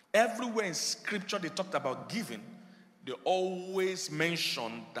 Everywhere in Scripture they talked about giving, they always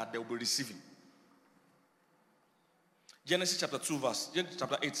mentioned that they will be receiving. Genesis chapter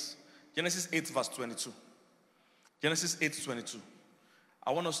 8. Genesis 8 verse 22. Genesis 8:22.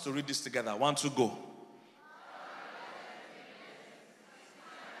 I want us to read this together. 1, 2, go.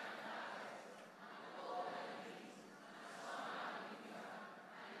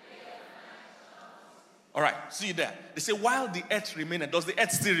 All right, see you there. They say, while the earth remained, does the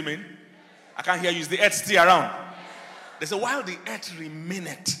earth still remain? I can't hear you. Is the earth still around? They say, while the earth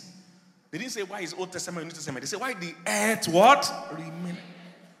remained. They didn't say, why is Old Testament or New Testament? They say, why the earth what? Remained.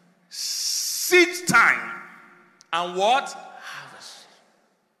 Seed time. And what? Harvest.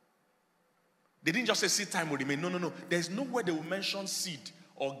 They didn't just say seed time will remain. No. There's nowhere they will mention seed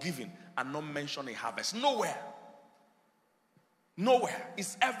or giving and not mention a harvest. Nowhere.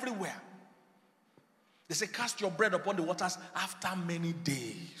 It's everywhere. They say, cast your bread upon the waters after many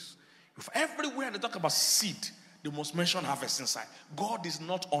days. If everywhere they talk about seed, they must mention harvest inside. God is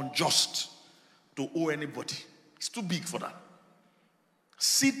not unjust to owe anybody. It's too big for that.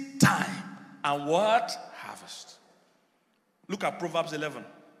 Seed time and what? Harvest. Look at Proverbs 11,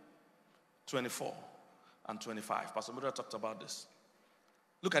 24 and 25. Pastor Mura talked about this.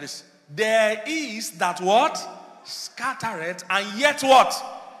 Look at this. There is that what? Scattereth and yet what?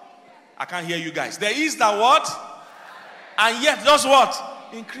 I can't hear you guys. There is that what? And yet does what?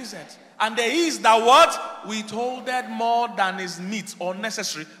 Increaseth. And there is that what? Withholdeth more than is meet or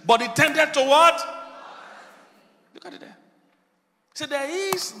necessary. But it tended to what? Look at it there. So there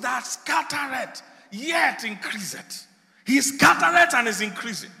is that scattereth, yet increaseth. He scattereth and is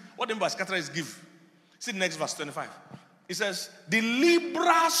increasing. What do you mean by scattereth is give? See the next verse 25. It says, the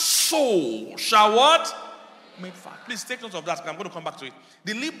liberal soul shall what? Made fat. Please take note of that. I'm going to come back to it.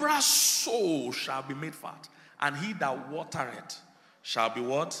 The liberal soul shall be made fat, And he that watereth shall be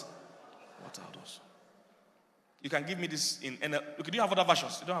what? Watered also. You can give me this in NL. Okay, do you have other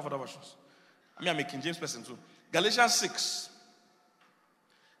versions? You don't have other versions. I mean, I'm a King James person too. Galatians 6,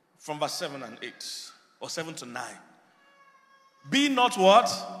 from verse 7 and 8, or 7 to 9. Be not what?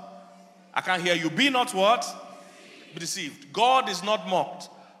 I can't hear you. Be not what? Be deceived. God is not mocked.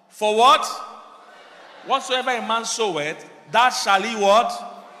 For what? Whatsoever a man soweth, that shall he what?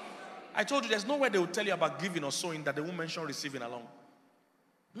 I told you there's nowhere they will tell you about giving or sowing that they won't mention receiving along.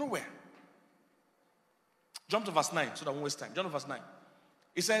 Nowhere. Jump to verse 9 so that we won't waste time. Jump to verse 9.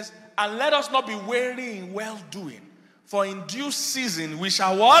 It says, and let us not be weary in well-doing, for in due season we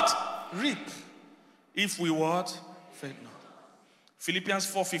shall what? Reap. If we what? Faint not. Philippians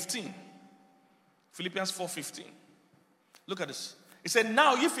 4:15. Philippians 4:15. Look at this. It said,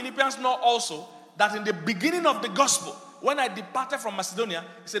 now ye Philippians know also that in the beginning of the gospel, when I departed from Macedonia,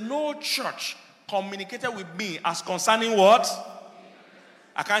 he said, no church communicated with me as concerning what?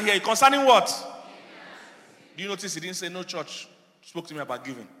 I can't hear you. Concerning what? Do you notice he didn't say no church spoke to me about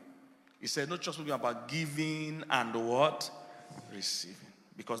giving? He said no church spoke to me about giving and what? Receiving.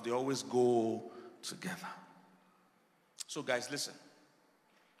 Because they always go together. So guys, listen.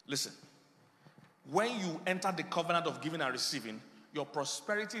 Listen. When you enter the covenant of giving and receiving, your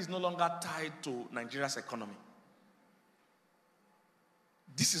prosperity is no longer tied to Nigeria's economy.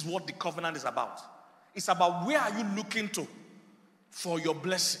 This is what the covenant is about. It's about where are you looking to for your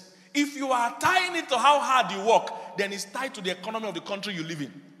blessing. If you are tying it to how hard you work, then it's tied to the economy of the country you live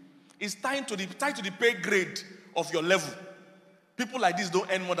in. It's tied to the pay grade of your level. People like this don't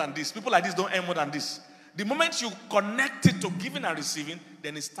earn more than this. People like this don't earn more than this. The moment you connect it to giving and receiving,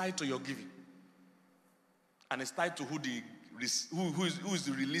 then it's tied to your giving. And it's tied to who is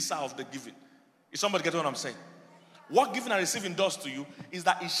the releaser of the giving. Is somebody getting what I'm saying? What giving and receiving does to you is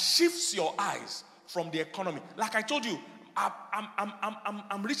that it shifts your eyes from the economy. Like I told you,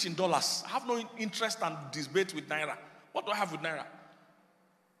 I'm rich in dollars. I have no interest and debate with Naira. What do I have with Naira?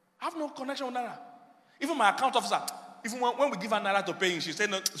 I have no connection with Naira. Even my account officer, even when we give her Naira to pay, she said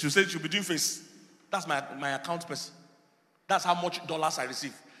no, she'll be doing face. That's my account person. That's how much dollars I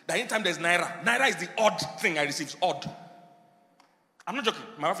receive. The anytime there's Naira is the odd thing I receive. It's odd. I'm not joking.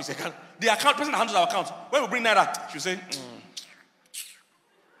 My office account. The account person handles our account. When we bring Naira, she'll say,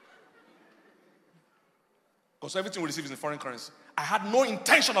 Because everything we receive is in foreign currency. I had no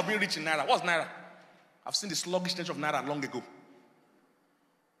intention of being rich in Naira. What's Naira? I've seen the sluggish nature of Naira long ago.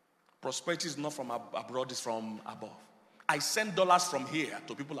 Prosperity is not from abroad, it's from above. I send dollars from here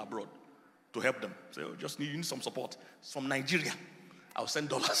to people abroad to help them. So you need some support. It's from Nigeria. I'll send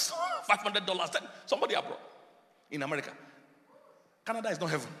dollars. $500. Somebody abroad. In America. Canada is not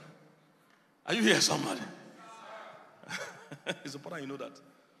heaven. Are you here, somebody? It's important you know that.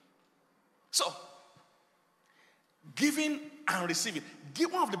 So, giving and receiving.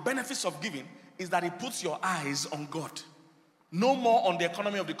 One of the benefits of giving is that it puts your eyes on God. No more on the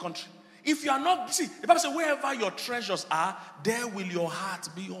economy of the country. If you are not, see, the Bible says, wherever your treasures are, there will your heart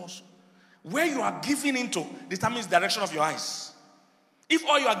be also. Where you are giving into determines the direction of your eyes. If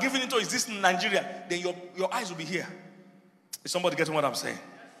all you are giving into is this in Nigeria, then your eyes will be here. Is somebody getting what I'm saying?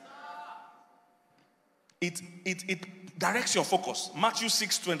 It directs your focus. Matthew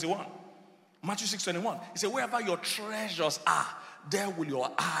 6:21. Matthew 6:21. He said, wherever your treasures are, there will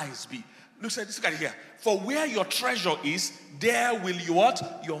your eyes be. Look at it here. For where your treasure is, there will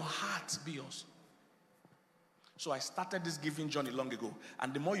your heart be also. So I started this giving journey long ago.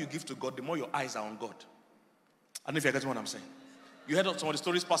 And the more you give to God, the more your eyes are on God. I don't know if you're getting what I'm saying. You heard some of the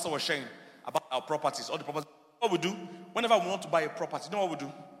stories Pastor was sharing about our properties. All the properties. What we do, whenever we want to buy a property, you know what we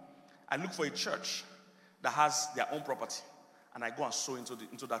do? I look for a church that has their own property. And I go and sow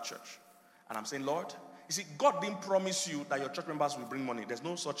into that church. And I'm saying, Lord, you see, God didn't promise you that your church members will bring money. There's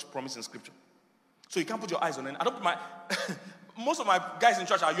no such promise in Scripture. So you can't put your eyes on them. Most of my guys in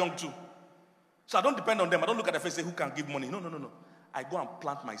church are young too. So I don't depend on them. I don't look at their face and say, who can give money? No. I go and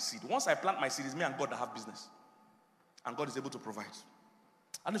plant my seed. Once I plant my seed, it's me and God that have business. And God is able to provide.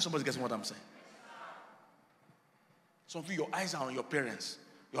 I don't know if somebody gets what I'm saying. Some of you, your eyes are on your parents.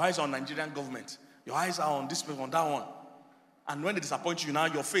 Your eyes are on Nigerian government. Your eyes are on this person, on that one. And when they disappoint you now,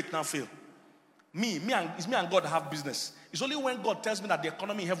 your faith now fail. It's me and God that have business. It's only when God tells me that the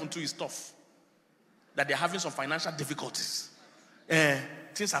economy in heaven too is tough, that they're having some financial difficulties.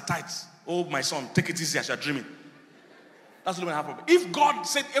 Things are tight. Oh, my son, take it easy as you're dreaming. That's the only one I have. If God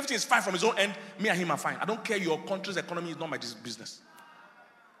said everything is fine from his own end, me and him are fine. I don't care. Your country's economy is not my business.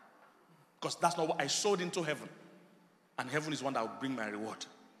 Because that's not what I sowed into heaven. And heaven is one that will bring my reward.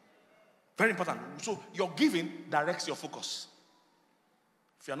 Very important. So your giving directs your focus.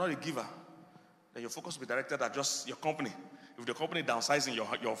 If you're not a giver, then your focus will be directed at just your company. If the company downsizing,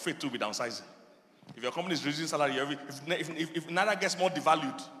 your faith too will be downsizing. If your company is reducing salary, if Naira gets more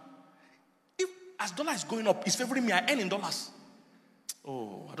devalued, if as dollar is going up, it's favoring me, I earn in dollars.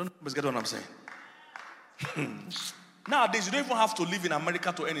 Oh, I don't know if you get what I'm saying. Nowadays, you don't even have to live in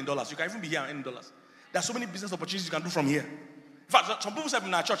America to earn in dollars. You can even be here and earn in dollars. There are so many business opportunities you can do from here. In fact, some people say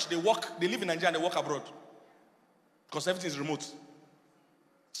in our church, they live in Nigeria and they work abroad. Because everything is remote.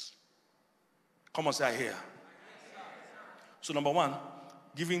 Come on, say I hear. So number one,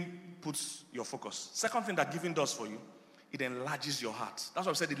 giving puts your focus. Second thing that giving does for you, it enlarges your heart. That's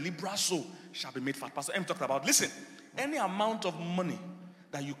why I said the liberal soul shall be made fat. Pastor M talked about, listen, any amount of money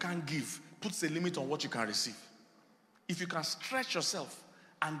that you can give puts a limit on what you can receive. If you can stretch yourself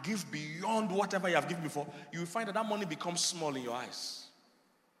and give beyond whatever you have given before, you will find that money becomes small in your eyes.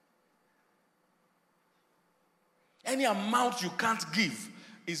 Any amount you can't give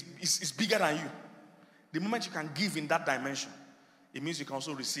is bigger than you. The moment you can give in that dimension, it means you can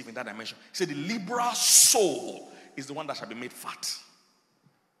also receive in that dimension. He said the liberal soul is the one that shall be made fat.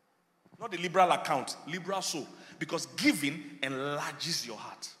 Not the liberal account, liberal soul. Because giving enlarges your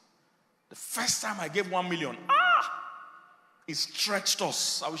heart. The first time I gave 1 million, it stretched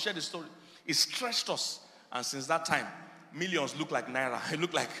us. I will share the story. It stretched us. And since that time, millions look like Naira. It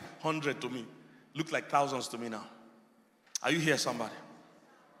look like 100 to me. Look like thousands to me now. Are you here, somebody?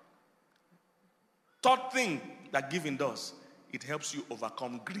 Third thing that giving does, it helps you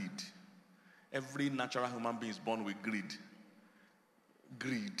overcome greed. Every natural human being is born with greed.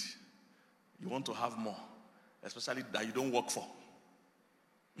 Greed. You want to have more, especially that you don't work for.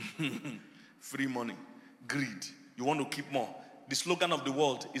 Free money. Greed. You want to keep more. The slogan of the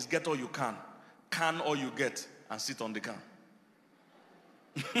world is get all you can all you get, and sit on the can.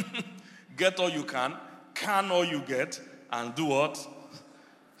 Get all you can all you get, and do what?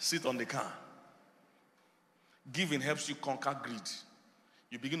 Sit on the can. Giving helps you conquer greed.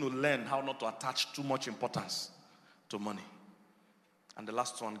 You begin to learn how not to attach too much importance to money. And the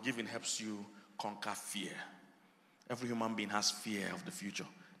last one, giving helps you conquer fear. Every human being has fear of the future.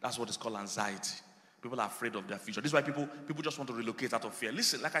 That's what is called anxiety. People are afraid of their future. This is why people just want to relocate out of fear.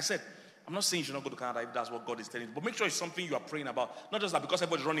 Listen, like I said, I'm not saying you should not go to Canada if that's what God is telling you. But make sure it's something you are praying about. Not just that because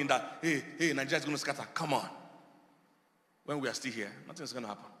everybody's running that, hey, Nigeria is going to scatter. Come on. When we are still here, nothing's going to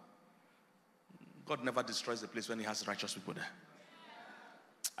happen. God never destroys the place when he has righteous people there.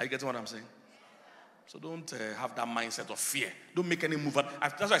 Are you getting what I'm saying? So don't have that mindset of fear. Don't make any move.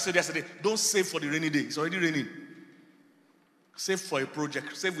 That's why I said yesterday, don't save for the rainy day. It's already raining. Save for a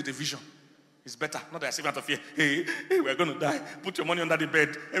project. Save with a vision. It's better. Not that I save out of fear. Hey, we're going to die. Put your money under the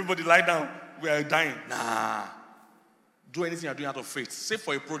bed. Everybody lie down. We are dying. Nah. Do anything you're doing out of faith. Save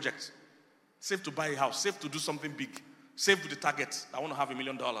for a project. Save to buy a house. Save to do something big. Save with the target. I want to have $1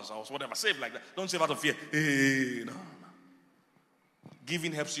 million or whatever. Save like that. Don't save out of fear. No.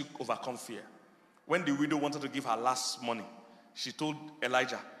 Giving helps you overcome fear. When the widow wanted to give her last money, she told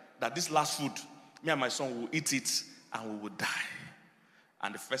Elijah that this last food, me and my son will eat it and we will die.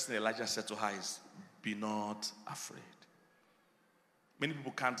 And the first thing Elijah said to her is, be not afraid. Many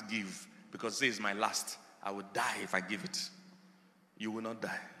people can't give because this is my last. I will die if I give it. You will not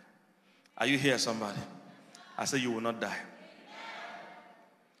die. Are you here, somebody? I say you will not die.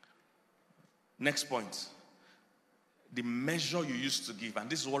 Next point. The measure you used to give, and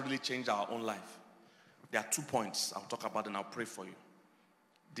this is what really changed our own life. There are 2 points I'll talk about and I'll pray for you.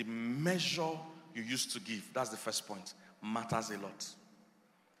 The measure you used to give, that's the first point, matters a lot.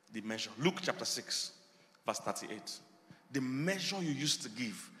 The measure. Luke chapter 6, verse 38. The measure you used to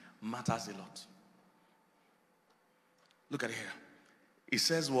give matters a lot. Look at it here. It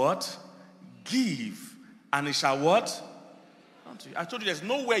says what? Give, and it shall what? Unto you. I told you there's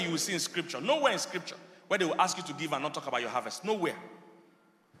nowhere you will see in scripture, nowhere in scripture, where they will ask you to give and not talk about your harvest. Nowhere.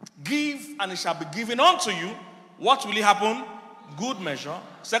 Give, and it shall be given unto you. What will it happen? Good measure.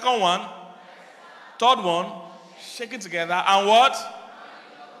 Second one. Third one. Shake it together. And what?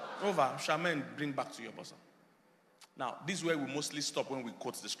 Over. Shall men bring back to your bosom. Now, this is where we mostly stop when we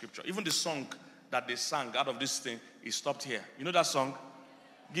quote the scripture. Even the song that they sang out of this thing is stopped here. You know that song?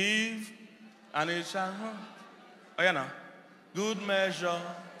 Give, and it shall. Oh, yeah, now. Good measure,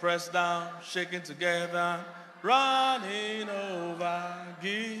 pressed down, shaken together, running over.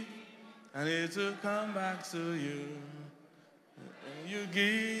 Give, and it will come back to you. You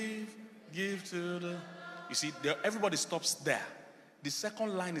give to the. You see, everybody stops there. The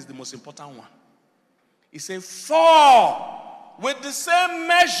second line is the most important one. It says, for with the same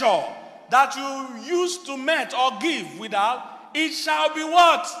measure that you used to met or give without, it shall be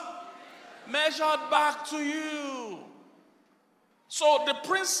what? Measured back to you. So the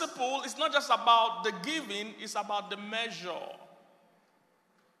principle is not just about the giving, it's about the measure.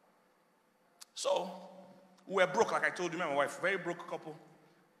 So we're broke, like I told you, me and my wife, very broke couple.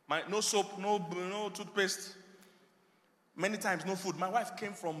 No soap, no toothpaste. Many times, no food. My wife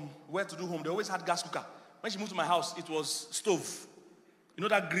came from where to do home. They always had gas cooker. When she moved to my house, it was stove. You know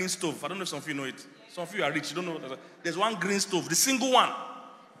that green stove? I don't know if some of you know it. Some of you are rich. You don't know. There's one green stove, the single one,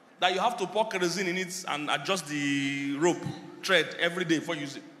 that you have to pour kerosene in it and adjust the rope, thread every day before you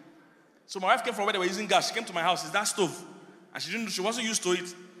use it. So my wife came from where they were using gas. She came to my house. It's that stove. And she wasn't used to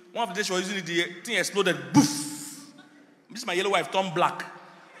it. One of the days she was using it, the thing exploded. Boof! This is my yellow wife turned black.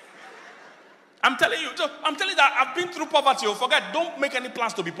 I'm telling you that I've been through poverty. Forget, don't make any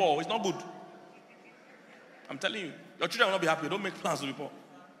plans to be poor. It's not good. I'm telling you. Your children will not be happy. Don't make plans to be poor.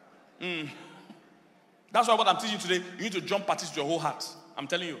 That's why what I'm teaching you today, you need to jump at it with your whole heart. I'm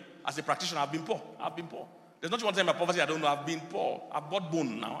telling you, as a practitioner, I've been poor. There's nothing one time about poverty I don't know. I've been poor. I've bought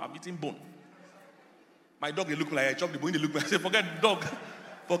bone now. I've eaten bone. My dog, they look like I chop the bone. They look like I say, forget dog.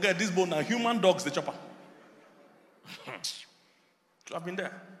 Forget this bone now. Human dogs, the chopper. So I've been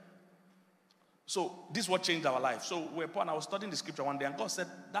there. So this is what changed our life. So we're poor, and I was studying the scripture one day, and God said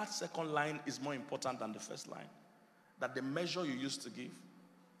that second line is more important than the first line. That the measure you used to give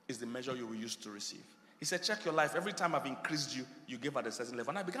is the measure you will use to receive. He said, check your life. Every time I've increased you, you gave at a certain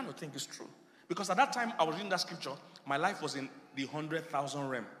level. And I began to think it's true. Because at that time I was reading that scripture, my life was in the 100,000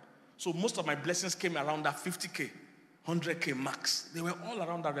 realm. So most of my blessings came around that 50K, 100K max. They were all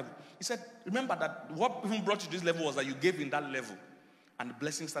around that level. He said, remember that what even brought you to this level was that you gave in that level. And the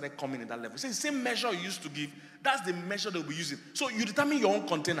blessings started coming in that level. He said, the same measure you used to give, that's the measure they'll be using. So you determine your own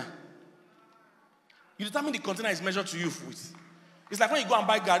container. You determine the container is measured to you with. It's like when you go and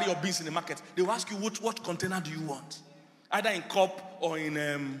buy gari or beans in the market, they will ask you, what container do you want? Either in cup or in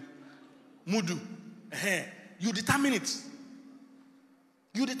mudu. You determine it.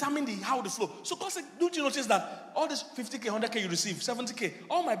 You determine how the flow. So God said, don't you notice that all this 50K, 100K you receive, 70K,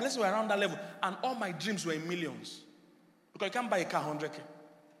 all my blessings were around that level, and all my dreams were in millions. Because you can't buy a car 100K.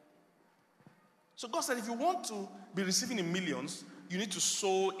 So God said, if you want to be receiving in millions, you need to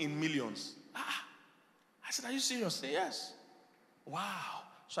sow in millions. I said, are you serious? Say yes. Wow.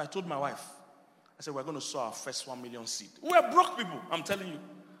 So I told my wife, I said, we're going to sow our first 1 million seed. We're broke people, I'm telling you.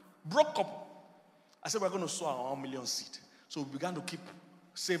 Broke couple. I said, we're going to sow our 1 million seed. So we began to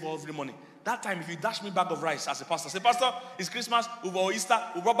save every money. That time, if you dash me a bag of rice as a pastor, say, Pastor, it's Christmas, over Easter,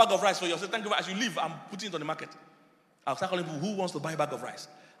 we brought a bag of rice for you. I said, thank you. As you leave, I'm putting it on the market. I'll start calling people who wants to buy a bag of rice.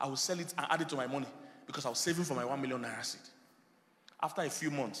 I will sell it and add it to my money because I was saving for my 1 million naira seed. After a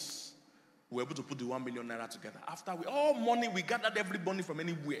few months, we were able to put the 1 million naira together. After we gathered every money from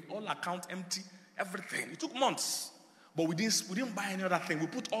anywhere, all account empty, everything. It took months, but we didn't buy any other thing. We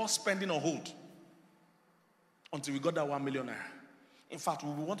put all spending on hold until we got that 1 million naira. In fact, we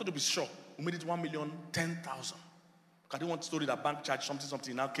wanted to be sure. We made it 1,010,000. I didn't want to story that bank charge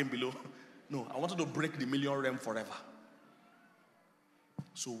something now came below. No, I wanted to break the million realm forever.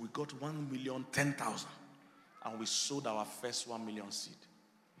 So we got 1,010,000, and we sold our first 1 million seed.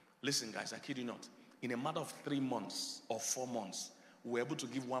 Listen, guys, I kid you not. In a matter of 3 months or 4 months, we were able to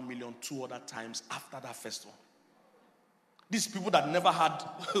give 1 million 2 other times after that first one. These people that never had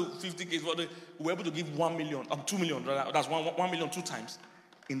 50K, we were able to give 1 million, 2 million, that's 1 million 2 times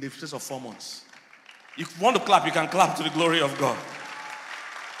in the space of 4 months. If you want to clap, you can clap to the glory of God.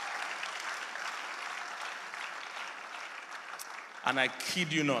 And I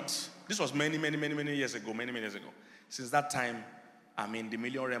kid you not, this was many years ago, many years ago. Since that time, the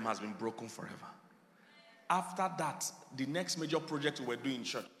million realm has been broken forever. After that, the next major project we were doing in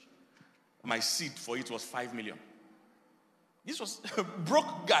church, my seed for it was 5 million. This was a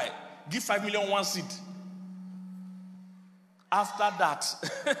broke guy, give 5 million one seed. After that,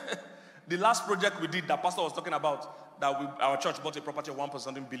 the last project we did, that pastor was talking about, that our church bought a property of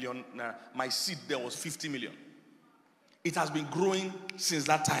 1.something billion. My seed there was 50 million. It has been growing since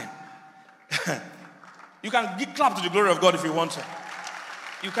that time. You can clap to the glory of God if you want to.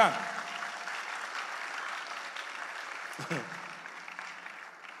 You can.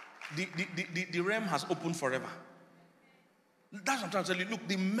 The realm has opened forever. That's what I'm trying to tell you. Look,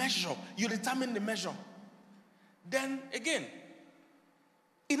 the measure, you determine the measure. Then again,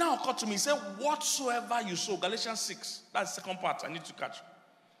 it now occurred to me, he said, whatsoever you sow, Galatians 6, that's the second part I need to catch.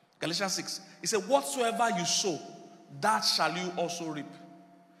 Galatians 6, he said, whatsoever you sow, that shall you also reap.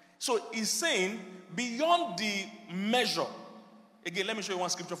 So he's saying, beyond the measure, again, let me show you one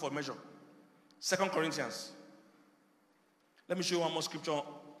scripture for measure. 2 Corinthians. Let me show you one more scripture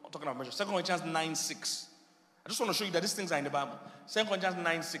talking about measure. 2 Corinthians 9:6. I just want to show you that these things are in the Bible. 2 Corinthians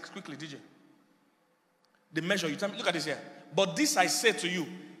 9:6. Quickly, DJ. The measure, you tell me, look at this here. But this I say to you,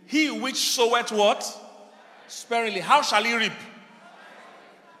 he which soweth what? Sparingly. How shall he reap?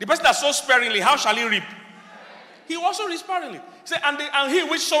 The person that sows sparingly, how shall he reap? He also reaps sparingly. Say, and he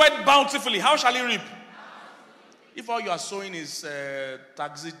which soweth bountifully, how shall he reap? If all you are sowing is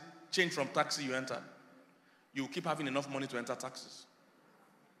taxi, change from taxi you enter, you will keep having enough money to enter taxis.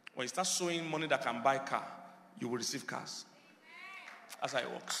 When you start sowing money that can buy car, you will receive cars. That's how it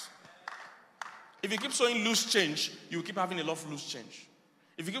works. If you keep sowing loose change, you will keep having a lot of loose change.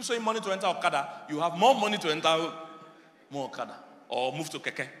 If you keep sowing money to enter Okada, you have more money to enter more Okada or move to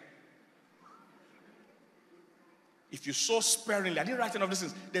Keke. If you sow sparingly, I didn't write any of these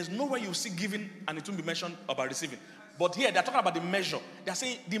things. There's nowhere you see giving and it won't be mentioned about receiving. But here they're talking about the measure. They're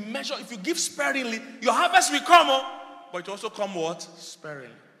saying the measure, if you give sparingly, your harvest will come, but it will also come what?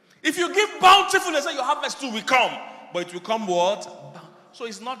 Sparingly. If you give bountifully, they say your harvest too will come, but it will come what? So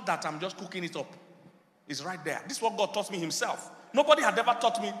it's not that I'm just cooking it up. It's right there. This is what God taught me himself. Nobody had ever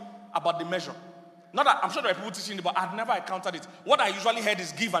taught me about the measure. Not that I'm sure there are people teaching it, but I've never encountered it. What I usually heard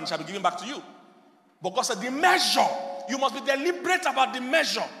is give and it shall be given back to you. But God said the measure, you must be deliberate about the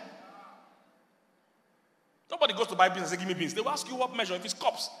measure. Nobody goes to buy beans and say, give me beans. They will ask you what measure, if it's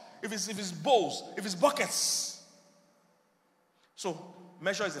cups, if it's bowls, if it's buckets. So,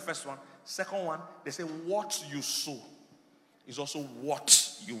 measure is the first one. Second one, they say what you sow is also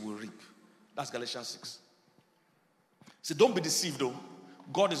what you will reap. That's Galatians 6. See, don't be deceived though.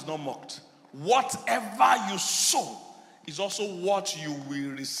 God is not mocked. Whatever you sow is also what you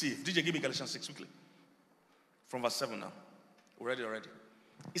will receive. DJ, give me Galatians 6 quickly. From verse 7 now. Already.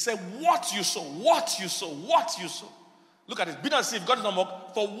 He said, what you sow, what you sow, what you sow. Look at it. Be not deceived, God is not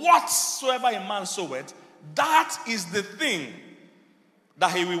mocked. For whatsoever a man soweth, that is the thing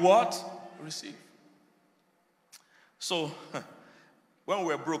that he will what? Receive. So, when we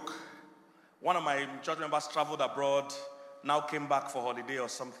were broke, one of my church members traveled abroad, now came back for holiday or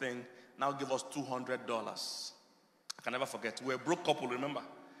something, now give us $200. I can never forget. We were a broke couple, remember?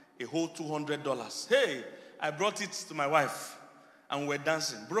 A whole $200. Hey, I brought it to my wife and we were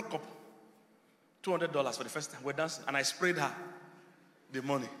dancing. Broke couple. $200 for the first time. We're dancing. And I sprayed her the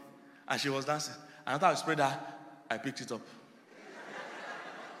money. And she was dancing. And after I sprayed her, I picked it up.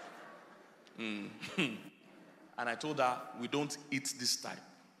 And I told her, we don't eat this type.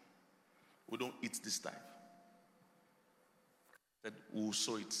 We don't eat this type. That we'll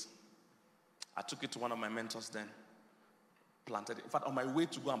sow it. I took it to one of my mentors then. Planted it. In fact, on my way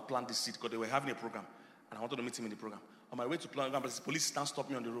to go and plant this seed, because they were having a program, and I wanted to meet him in the program. On my way to plant, the police can't stop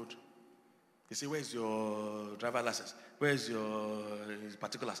me on the road. They say, where's your driver license? Where's your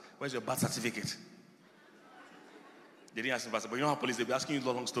particulars? Where's your birth certificate? They didn't ask me, but you know how police, they'll be asking you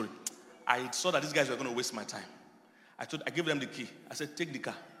the long story. I saw that these guys were going to waste my time. I gave them the key. I said, take the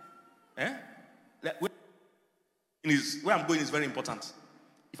car. Where I'm going is very important.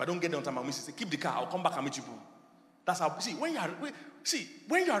 If I don't get there on time, I'll miss it. Say, keep the car. I'll come back and meet you. That's how. See, when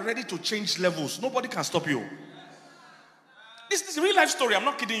you are ready to change levels, nobody can stop you. This is a real life story. I'm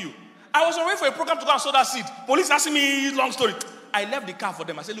not kidding you. I was away for a program to go and sow that seed. Police asking me long story. I left the car for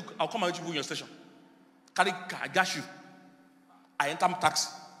them. I said, look, I'll come and meet you in your station. Carry car. I got you. I entered taxi.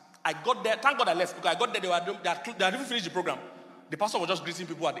 I got there. Thank God I left because I got there. They had even finished the program. The pastor was just greeting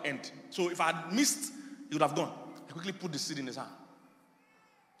people at the end. So if I had missed, he would have gone. I quickly put the seed in his hand.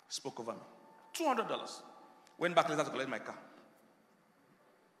 Spoke over me. $200. Went back later to collect my car.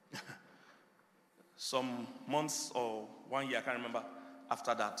 Some months or 1 year, I can't remember,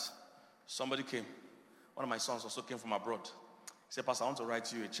 after that, somebody came. One of my sons also came from abroad. He said, Pastor, I want to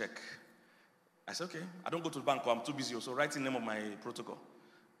write you a check. I said, okay. I don't go to the bank, I'm too busy. So write the name of my protocol.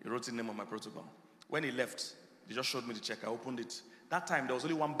 He wrote the name of my protocol. When he left, he just showed me the check. I opened it. That time, there was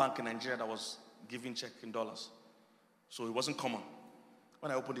only one bank in Nigeria that was giving check in dollars. So it wasn't common.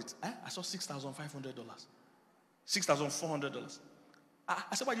 When I opened it, I saw $6,500. $6,400.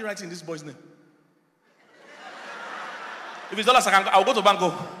 I said, why are you writing this boy's name? If it's dollars, I'll go to Banco.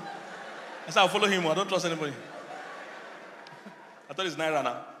 I said, I'll follow him. I don't trust anybody. I thought it's Naira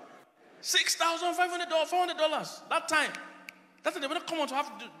now. $6,500, $400. That time. That's they were not common to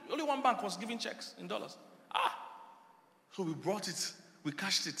have. Only one bank was giving checks in dollars. So we brought it. We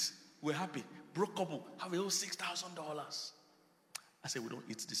cashed it. We're happy. Broke couple. Have a whole $6,000. I said, we don't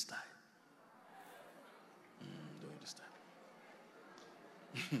eat this time. Don't eat this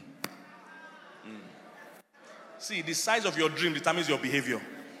time. See, the size of your dream determines your behavior.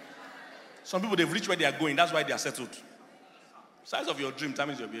 Some people, they've reached where they are going. That's why they are settled. Size of your dream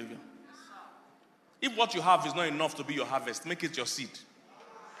determines your behavior. If what you have is not enough to be your harvest, make it your seed.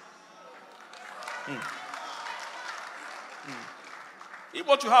 If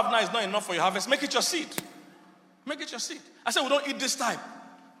what you have now is not enough for your harvest, make it your seed. Make it your seed. I said, we don't eat this time.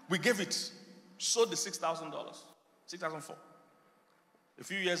 We gave it. Sold the $6,000. $6,004. A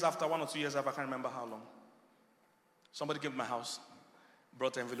few years after, 1 or 2 years after, I can't remember how long. Somebody came to my house,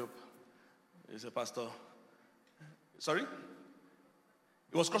 brought an envelope. He said, Pastor, sorry?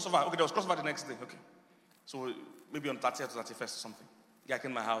 It was crossover. Okay, there was crossover the next day. Okay. So maybe on 30th or 31st or something. Guy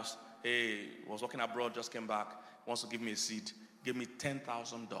came to my house. Hey, was working abroad, just came back. Wants to give me a seed. Give me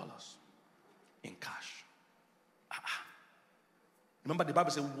 $10,000 in cash. Remember the Bible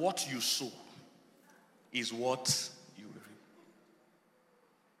says, what you sow is what you will reap.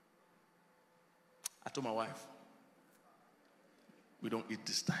 I told my wife, we don't eat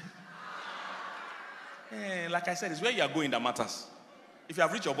this time. Like I said, it's where you are going that matters. If you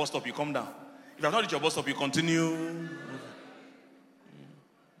have reached your bus stop, you come down. If you have not reached your bus stop, you continue.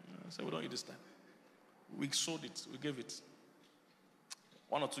 I said, we don't eat this time. We sold it. We gave it.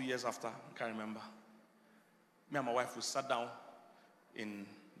 1 or 2 years after, I can't remember. Me and my wife, we sat down in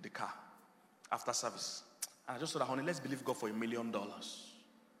the car after service. And I just told her, honey, let's believe God for $1 million.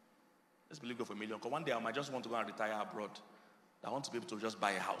 Let's believe God for $1 million. Because one day I might just want to go and retire abroad. I want to be able to just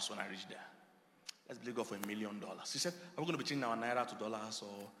buy a house when I reach there. Let's believe God for $1 million. She said, are we going to be changing our naira to dollars?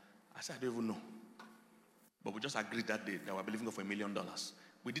 Or I said, I don't even know. But we just agreed that day that we're believing God for $1 million.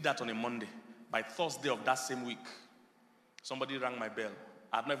 We did that on a Monday. By Thursday of that same week, somebody rang my bell.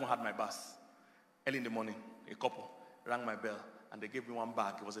 I had not even had my bath. Early in the morning, a couple rang my bell and they gave me one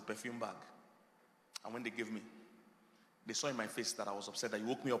bag. It was a perfume bag. And when they gave me, they saw in my face that I was upset that you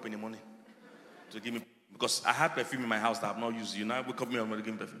woke me up in the morning to give me, because I had perfume in my house that I have not used. You know, I woke up me up and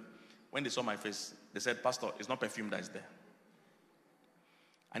give me perfume. When they saw my face, they said, Pastor, it's not perfume that is there.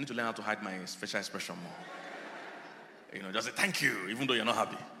 I need to learn how to hide my facial expression more. You know, just say thank you, even though you're not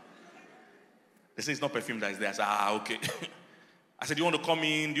happy. They say it's not perfume that is there. I said, okay. I said, do you want to come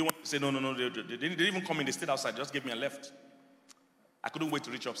in? Do you want to say, no. They didn't even come in. They stayed outside. Just gave me a left. I couldn't wait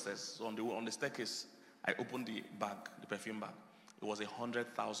to reach upstairs. So on the staircase, I opened the bag, the perfume bag. It was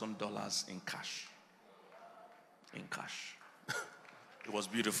 $100,000 in cash. In cash. It was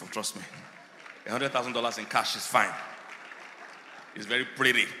beautiful, trust me. $100,000 in cash is fine. It's very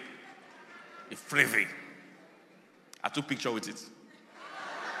pretty. It's pretty. I took picture with it.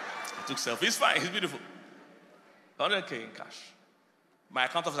 I took selfie. It's fine. It's beautiful. 100K in cash. My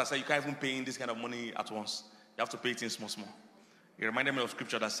account officer said, you can't even pay in this kind of money at once. You have to pay it in small. He reminded me of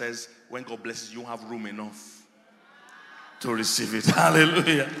scripture that says, when God blesses you, won't have room enough to receive it.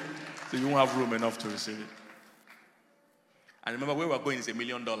 Hallelujah. So you won't have room enough to receive it. And remember, where we're going is $1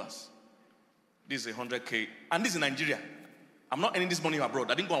 million. This is 100K. And this is Nigeria. I'm not earning this money abroad.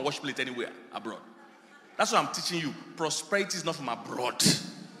 I didn't go and wash plate anywhere abroad. That's what I'm teaching you. Prosperity is not from abroad.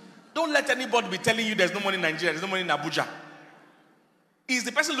 Don't let anybody be telling you there's no money in Nigeria, there's no money in Abuja. It's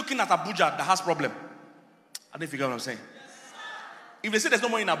the person looking at Abuja that has problem. I don't figure what I'm saying. If they say there's no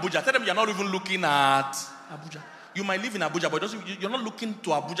money in Abuja, tell them you're not even looking at Abuja. You might live in Abuja, but you're not looking to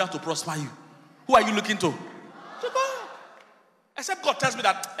Abuja to prosper you. Who are you looking to? To God. Except God tells me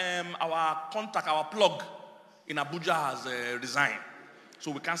that our contact, our plug in Abuja has resigned.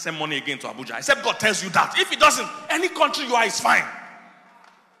 So we can't send money again to Abuja. Except God tells you that. If it doesn't, any country you are is fine.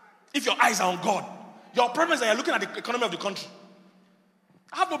 If your eyes are on God. Your problem is that you're looking at the economy of the country.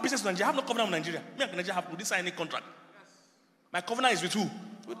 I have no business with Nigeria. I have no covenant with Nigeria. Me and Nigeria would sign any contract. My covenant is with who?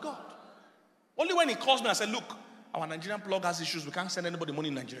 With God. Only when he calls me and says, look, our Nigerian plug has issues. We can't send anybody money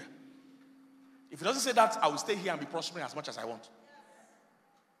in Nigeria. If he doesn't say that, I will stay here and be prospering as much as I want.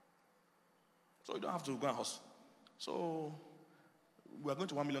 So you don't have to go and hustle. So we are going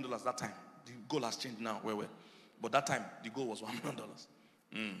to $1 million that time. The goal has changed now. But that time, the goal was $1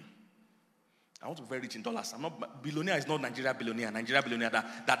 million. I want to be very rich in dollars. I'm not billionaire. Is not Nigeria billionaire. Nigeria billionaire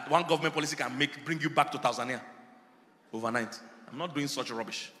that one government policy can bring you back to Tanzania overnight. I'm not doing such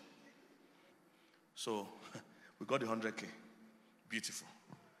rubbish. So we got the 100K. Beautiful,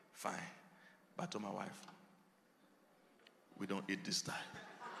 fine. But I told my wife, we don't eat this time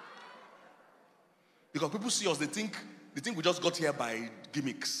because people see us. They think we just got here by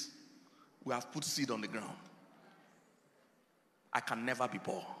gimmicks. We have put seed on the ground. I can never be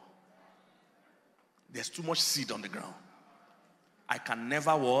poor. There's too much seed on the ground. I can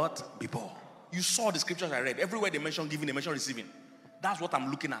never what? Be poor. You saw the scriptures I read. Everywhere they mention giving, they mention receiving. That's what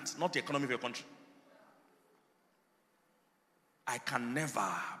I'm looking at, not the economy of your country. I can never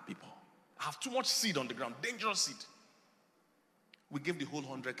be poor. I have too much seed on the ground. Dangerous seed. We gave the whole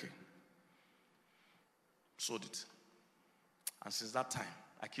 100K. Sold it. And since that time,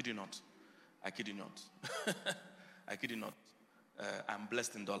 I kid you not. I kid you not. I'm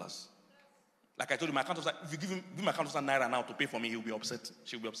blessed in dollars. Like I told you, my account officer, if you give my account officer naira now to pay for me, he'll be upset.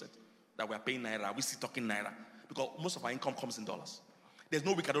 She'll be upset that we are paying naira. We still talking naira. because most of our income comes in dollars. There's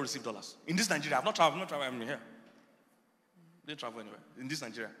no week I don't receive dollars. In this Nigeria, I've not traveled, I'm here. I didn't travel anywhere. In this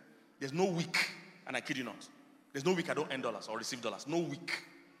Nigeria, there's no week, and I kid you not, there's no week I don't earn dollars or receive dollars. No week.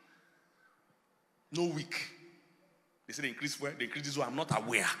 No week. They say they increase where? They increase this way. I'm not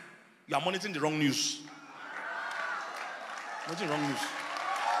aware. You are monitoring the wrong news. Monitoring the wrong news.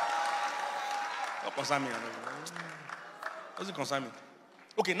 Don't concern me. Doesn't concern me.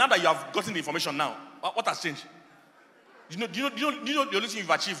 Okay, now that you have gotten the information now, what has changed? Do you know the only thing you've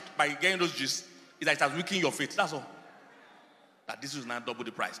achieved by getting those G's is that it has weakened your faith. That's all. That this is now double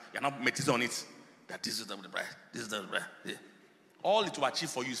the price. You're not meditating on it. That this is double the price. This is double the price. Yeah. All it will achieve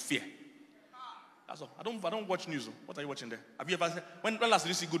for you is fear. That's all. I don't watch news. What are you watching there? Have you ever when last did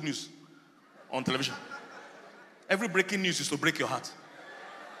you see good news on television? Every breaking news is to break your heart.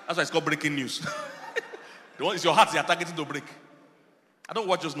 That's why it's called breaking news. It's your heart they are targeting to break. I don't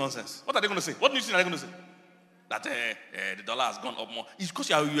watch those nonsense. What are they going to say? What news are they going to say? That the dollar has gone up more. It's because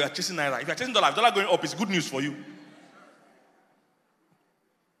you are chasing naira. If you are chasing dollar, if dollar going up, it's good news for you.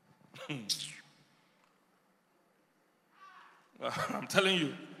 I'm telling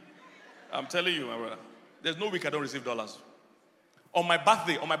you, my brother. There's no week I don't receive dollars. On my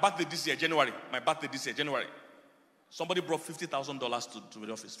birthday this year, January, somebody brought $50,000 to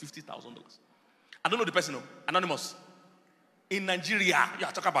the office. $50,000. I don't know the person, anonymous. In Nigeria, you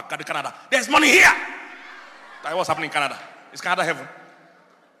are talking about Canada. There's money here. That's what's happening in Canada. It's Canada heaven.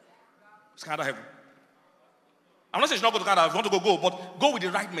 It's Canada heaven. I'm not saying you should not go to Canada. If you want to go, but go with the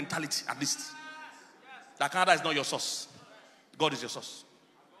right mentality at least. That Canada is not your source. God is your source.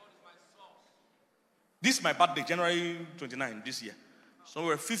 This is my birthday, January 29 this year. So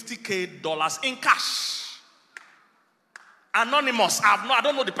we're $50,000 in cash. Anonymous. I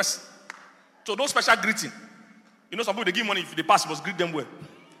don't know the person. So no special greeting. You know some people, they give money. If they pass, you must greet them well.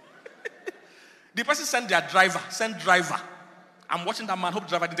 The person sent driver. I'm watching that man. Hope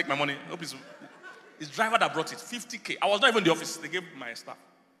driver didn't take my money. Hope it's driver that brought it. $50,000. I was not even in the office. They gave my staff.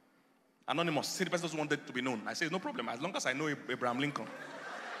 Anonymous. Say the person doesn't want it to be known. I say, no problem. As long as I know Abraham Lincoln.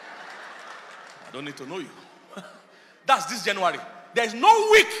 I don't need to know you. That's this January. There's no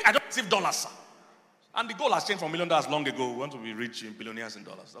week I don't receive dollars, sir. And the goal has changed from $1 million long ago. We want to be rich in billionaires in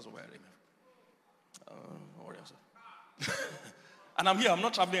dollars. That's what we're aiming. Don't worry yourself. And I'm here. I'm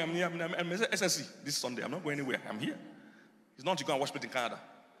not traveling. I'm here. I'm SSC this Sunday. I'm not going anywhere. I'm here. It's not you go and watch me in Canada.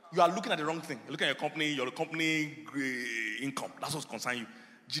 You are looking at the wrong thing. You're looking at your company income. That's what's concerning you.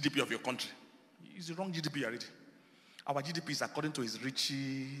 GDP of your country. It's the wrong GDP already. Our GDP is according to his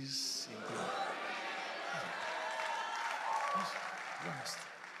riches in glory.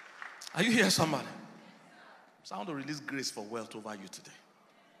 Are you here, somebody? So I want to release grace for wealth over you today.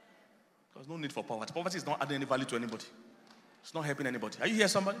 There's no need for poverty. Poverty is not adding any value to anybody. It's not helping anybody. Are you here,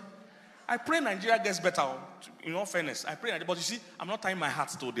 somebody? I pray Nigeria gets better. In all fairness, I pray. But you see, I'm not tying my heart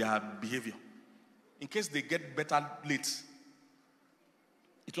to their behavior. In case they get better late,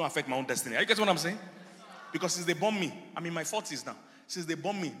 it won't affect my own destiny. Are you getting what I'm saying? Because since they bomb me, I'm in my 40s now. Since they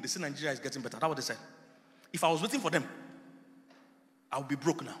bomb me, they say Nigeria is getting better. That's what they said. If I was waiting for them, I would be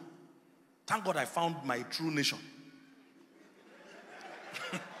broke now. Thank God I found my true nation.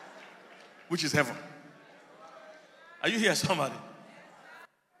 Which is heaven. Are you here, somebody?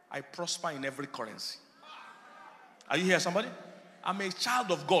 I prosper in every currency. Are you here, somebody? I'm a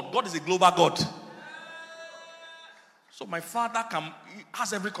child of God. God is a global God. So my Father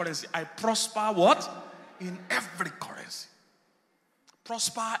has every currency. I prosper what? In every currency.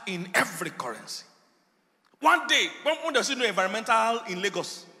 Prosper in every currency. One day, when there was no environmental in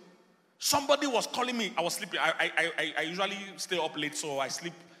Lagos, somebody was calling me. I was sleeping. I usually stay up late, so I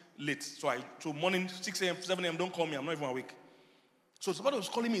sleep late. So morning, 6 a.m., 7 a.m., don't call me. I'm not even awake. So somebody was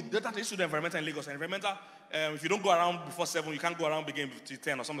calling me. That used to do environmental in Lagos. And environmental, if you don't go around before 7, you can't go around begin till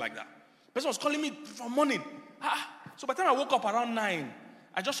 10 or something like that. The person was calling me from morning. So by the time I woke up around 9,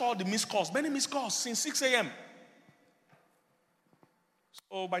 I just saw the missed calls. Many missed calls since 6 a.m.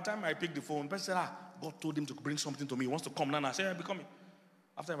 So by the time I picked the phone, the person said, God told him to bring something to me. He wants to come now. I said, I'll be coming.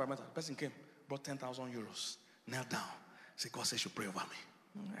 After environmental, the person came, brought 10,000 euros, knelt down, said, God says you should pray over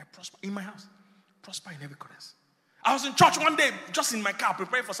me. I prosper in my house. Prosper in every currency. I was in church one day, just in my car,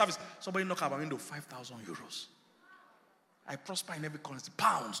 preparing for service. Somebody knocked at my window, 5,000 euros. I prosper in every currency.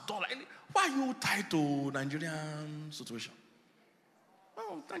 Pounds, dollar. Why are you tied to Nigerian situation?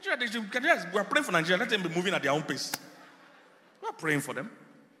 Oh, Nigeria, we're praying for Nigeria. Let them be moving at their own pace. We're praying for them.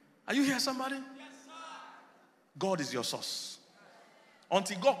 Are you here, somebody? Yes, sir. God is your source.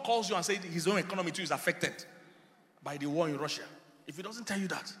 Until God calls you and says his own economy too is affected by the war in Russia. If he doesn't tell you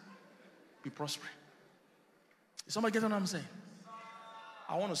that, be prospering. Is somebody getting what I'm saying?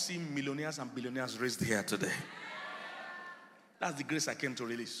 I want to see millionaires and billionaires raised here today. That's the grace I came to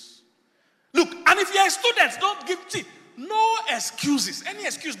release. Look, and if you're a student, don't give, see, no excuses. Any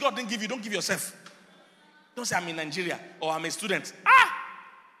excuse God didn't give you, don't give yourself. Don't say I'm in Nigeria or I'm a student.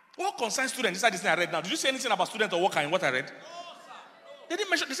 What concerns students inside this thing I read now? Did you say anything about student or worker in what I read? No, sir. No. They didn't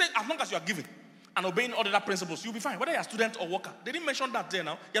mention, they said as long as you are giving and obeying all the other principles, you'll be fine. Whether you're a student or worker. They didn't mention that there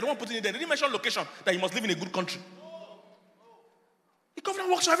now. You're the one putting it there. They didn't mention location, that you must live in a good country. The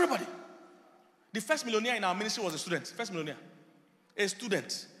covenant works for everybody. The first millionaire in our ministry was a student. First millionaire. A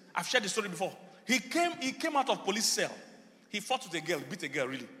student. I've shared the story before. He came out of police cell. He fought with a girl, beat a girl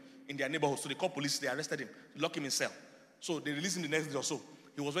really, in their neighborhood. So they called police, they arrested him, locked him in cell. So they released him the next day or so.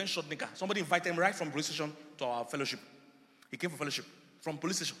 He was wearing short knicker. Somebody invited him right from police station to our fellowship. He came for fellowship from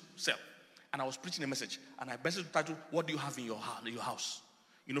police station, cell. And I was preaching a message. And I messaged the title, "What do you have in your house?"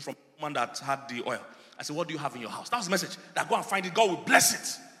 You know, from the one that had the oil. I said, "What do you have in your house?" That was the message. That go and find it. God will bless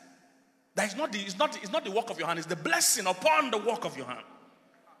it. That is not the work of your hand. It's the blessing upon the work of your hand.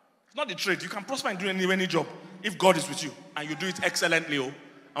 It's not the trade. You can prosper in doing any job if God is with you and you do it excellently. I want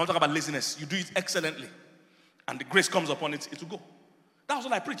to talk about laziness. You do it excellently. And the grace comes upon it, it will go. That was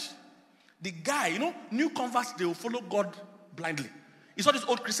what I preached. The guy, new converts, they will follow God blindly. It's not these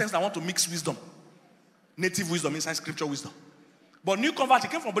old Christians that want to mix wisdom. Native wisdom inside scripture wisdom. But new convert, he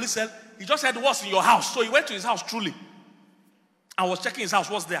came from police cell. He just said, "What's in your house?" So he went to his house truly. I was checking his house,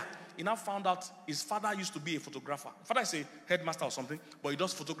 what's there. He now found out his father used to be a photographer. His father is a headmaster or something, but he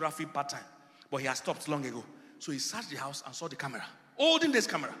does photography part-time. But he has stopped long ago. So he searched the house and saw the camera. Olden days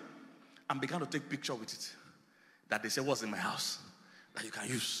camera. And began to take picture with it. That they said, "What's in my house?" That you can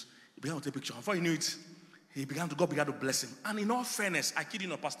use. He began to take picture. Before he knew it, God began to bless him. And in all fairness, I kid you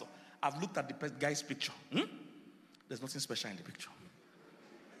not, Pastor, I've looked at the guy's picture. There's nothing special in the picture.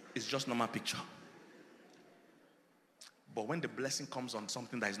 It's just normal picture. But when the blessing comes on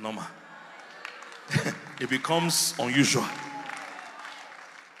something that is normal, it becomes unusual.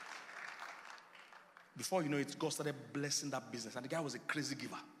 Before you know it, God started blessing that business. And the guy was a crazy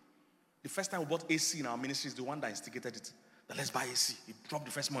giver. The first time we bought AC in our ministry is the one that instigated it. That let's buy AC. He dropped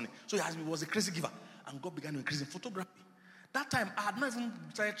the first money. So he was a crazy giver. And God began to increase in photography. That time, I had not even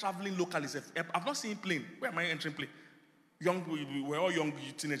started traveling locally. I've not seen plane. Where am I entering plane? We were all young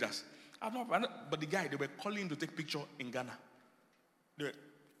teenagers. But the guy, they were calling him to take picture in Ghana. They were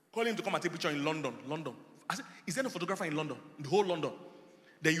calling him to come and take picture in London. I said, "Is there no photographer in London? In the whole London?"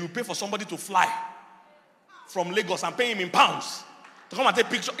 Then you pay for somebody to fly from Lagos and pay him in pounds to come and take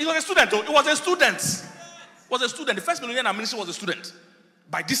picture. He was a student, though. It was a student. The first millionaire in our ministry was a student.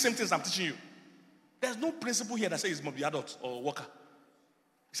 By these same things I'm teaching you. There's no principle here that says it must be adult or worker.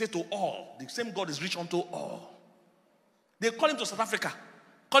 He said to all. The same God is rich unto all. They call him to South Africa.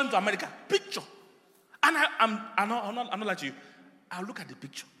 Call him to America. Picture. And I'm not like you. I'll look at the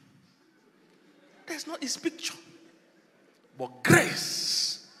picture. There's not his picture. But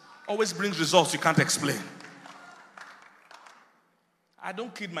grace always brings results you can't explain. I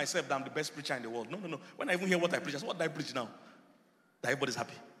don't kid myself that I'm the best preacher in the world. No. When I even hear what I preach, I say, "What do I preach now?" That everybody's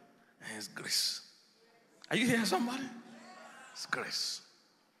happy. And it's grace. Are you hearing somebody? It's grace.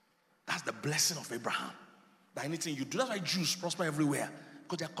 That's the blessing of Abraham. That anything you do, that's why Jews prosper everywhere.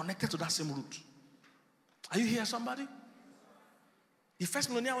 Because they are connected to that same root. Are you hearing somebody? The first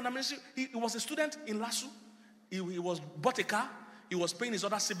millionaire in our ministry, he was a student in Lasso. He bought a car. He was paying his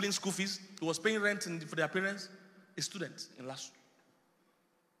other siblings' school fees. He was paying rent for their parents. A student in Lasso.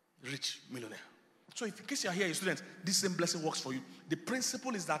 Rich millionaire. So in case you are here, a student, this same blessing works for you. The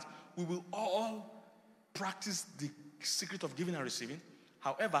principle is that we will all practice the secret of giving and receiving.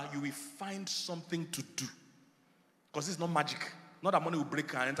 However, you will find something to do. Because it's not magic. Not that money will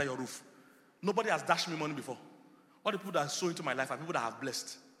break and enter your roof. Nobody has dashed me money before. All the people that sow into my life are people that I have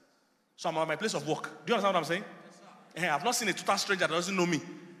blessed. So I'm at my place of work. Do you understand what I'm saying? Yes, I've not seen a total stranger that doesn't know me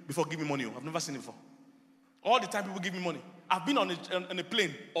before give me money. I've never seen it before. All the time people give me money. I've been on a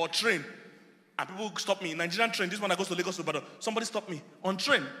plane or train and people stop me. Nigerian train, this one that goes to Lagos to Ibadan. Somebody stopped me on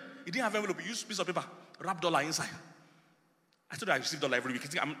train. He didn't have envelope. He used a piece of paper, wrap dollar inside. I told you I receive dollar every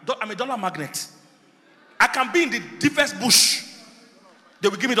week. I'm a dollar magnet. I can be in the deepest bush. They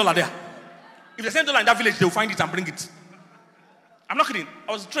will give me dollar there. If they send dollar in that village, they will find it and bring it. I'm not kidding.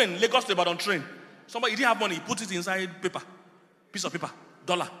 I was trained, Lagos to Ibadan train. Somebody, he didn't have money. He put it inside paper. Piece of paper.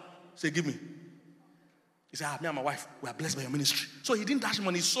 Dollar. Say, "Give me." He said, "Me and my wife, we are blessed by your ministry." So he didn't dash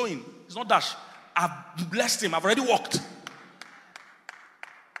money. He's sowing. It's not dash. I've blessed him. I've already walked.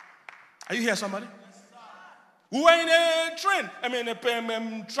 Are you here, somebody? We were in a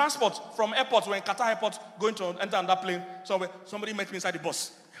train. Transport from airport. We were in Qatar airport going to enter on that plane. So somebody met me inside the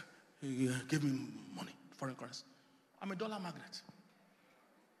bus. He gave me money, foreign currency. I'm a dollar magnet.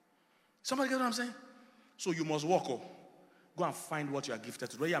 Somebody get what I'm saying? So you must walk. Go and find what you are gifted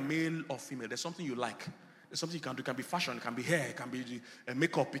to. Whether you are male or female, there's something you like. There's something you can do. It can be fashion, it can be hair, it can be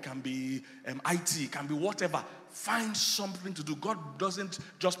makeup, it can be IT, it can be whatever. Find something to do. God doesn't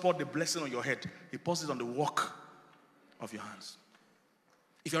just pour the blessing on your head. He pours it on the work of your hands.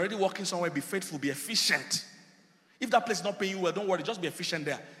 If you're already working somewhere, be faithful, be efficient. If that place is not paying you well, don't worry, just be efficient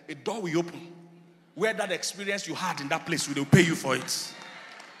there. A door will open. Where that experience you had in that place, will pay you for it.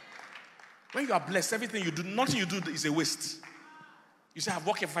 When you are blessed, everything you do, nothing you do is a waste. You say, I've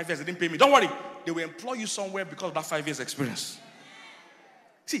worked here for 5 years, they didn't pay me. Don't worry, they will employ you somewhere because of that 5 years experience.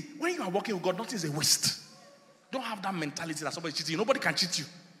 See, when you are working with God, nothing is a waste. Don't have that mentality that somebody cheats you. Nobody can cheat you.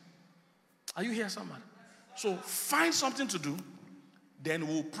 Are you here, somebody? So find something to do, then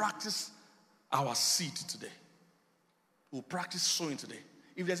we'll practice our seed today. We'll practice sowing today.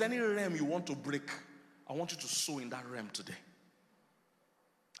 If there's any realm you want to break, I want you to sow in that realm today.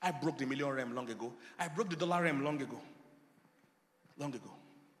 I broke the million realm long ago. I broke the dollar realm long ago. Long ago.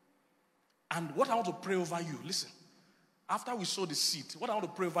 And what I want to pray over you, listen. After we sow the seed, what I want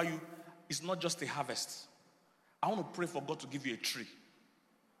to pray over you is not just a harvest. I want to pray for God to give you a tree.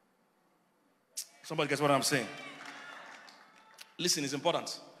 Somebody gets what I'm saying? Listen, it's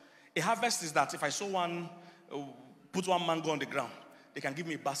important. A harvest is that if I sow one, put one mango on the ground, they can give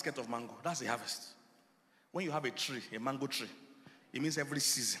me a basket of mango. That's a harvest. When you have a tree, a mango tree, it means every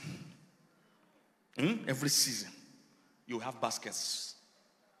season. Every season, you have baskets.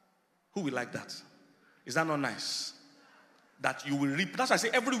 Who will like that? Is that not nice? That you will reap. That's why I say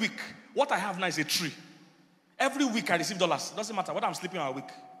every week. What I have now is a tree. Every week I receive dollars. Doesn't matter what I'm sleeping on a week.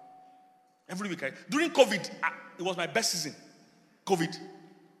 Every week. During COVID, it was my best season. COVID.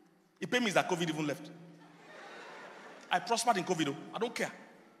 It paid me that COVID even left. I prospered in COVID though. I don't care.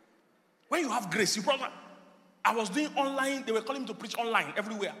 When you have grace, you prosper. I was doing online. They were calling me to preach online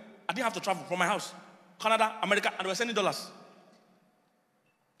everywhere. I didn't have to travel from my house. Canada, America, and they were sending dollars.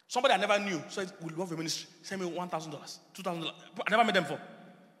 Somebody I never knew said, we love your ministry. Send me $1,000, $2,000. I never met them for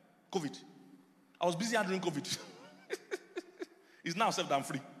COVID. I was busy during COVID. It's now self that I'm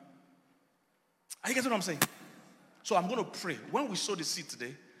free. Are you getting what I'm saying? So I'm going to pray. When we sow the seed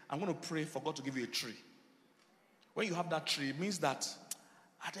today, I'm going to pray for God to give you a tree. When you have that tree, it means that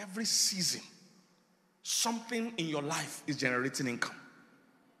at every season, something in your life is generating income.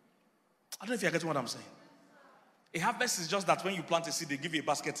 I don't know if you're getting what I'm saying. A harvest is just that when you plant a seed, they give you a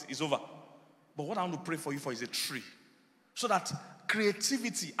basket, it's over. But what I want to pray for you for is a tree. So that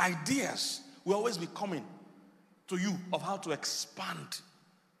creativity, ideas will always be coming to you of how to expand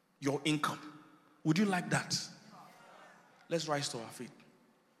your income. Would you like that? Let's rise to our feet.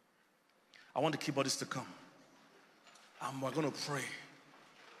 I want the keyboardists to come. And we're going to pray.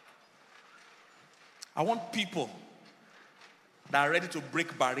 I want people that are ready to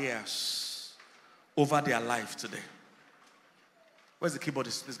break barriers over their life today. Where's the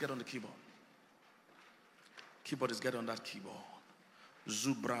keyboardist? Please get on the keyboard. Keyboardist, get on that keyboard.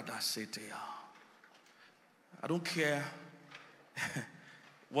 Zubrada seteya. I don't care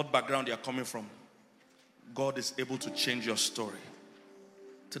what background you are coming from. God is able to change your story.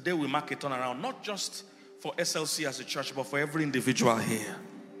 Today we mark a turnaround, not just for SLC as a church, but for every individual here.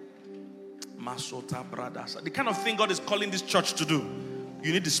 Masota brothers. The kind of thing God is calling this church to do,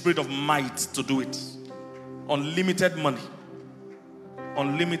 you need the spirit of might to do it. Unlimited money.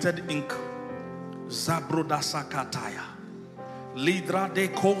 Unlimited income. Zabroda sakataya. Lidra de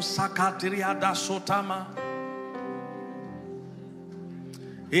ko sakatiria da sotama.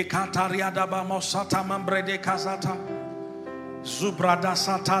 Ekataria da ba mosata mambre de kazata. Zubrada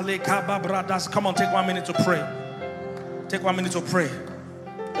satale kaba bradas. Come on, take 1 minute to pray. Take 1 minute to pray.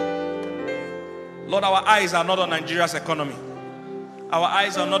 Lord, our eyes are not on Nigeria's economy. Our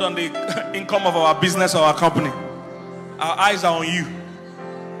eyes are not on the income of our business or our company. Our eyes are on you.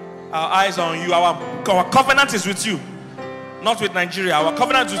 Our eyes are on you. Our covenant is with you, not with Nigeria. Our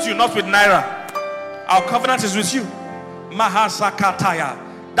covenant is with you, not with Naira. Our covenant is with you.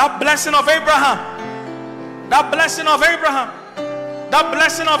 Mahasakataya. That blessing of Abraham. That blessing of Abraham. That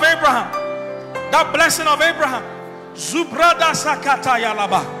blessing of Abraham. That blessing of Abraham. Zubrada sakataya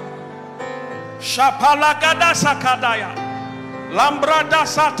laba. Shapalagada sakadaya. Lambrada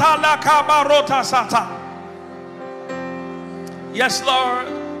satala kabarota sata. Yes, Lord.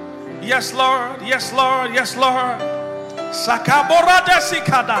 Yes, Lord. Yes, Lord. Yes, Lord. Sakaborada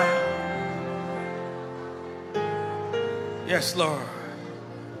sikadaya. Yes, Lord.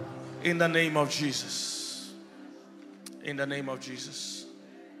 In the name of Jesus. In the name of Jesus.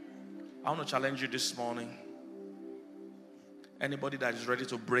 I want to challenge you this morning. Anybody that is ready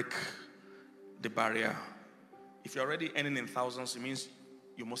to break the barrier. If you're already earning in thousands, it means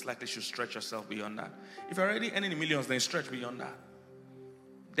you most likely should stretch yourself beyond that. If you're already earning millions, then stretch beyond that.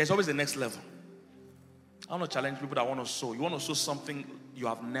 There's always the next level. I want to challenge people that want to sow. You want to sow something you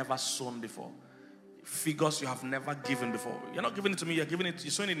have never sown before. Figures you have never given before. You're not giving it to me, you're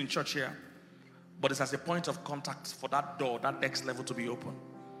sowing it in church here. But it's as a point of contact for that door, that next level to be open.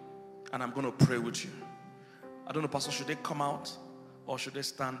 And I'm going to pray with you. I don't know, Pastor, should they come out or should they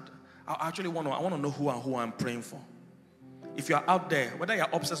stand? I actually want to know who I'm praying for. If you're out there, whether you're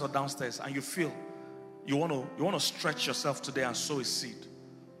upstairs or downstairs, and you feel you want to stretch yourself today and sow a seed.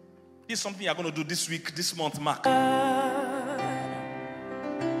 This is something you're going to do this week, this month, Mark. All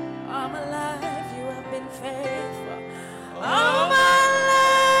my life you have been faithful. All my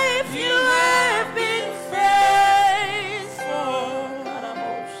life you have been faithful.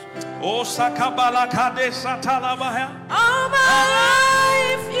 Oh, Sakabala Kadesa Talabaya. All my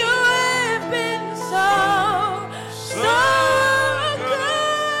life you have been so good.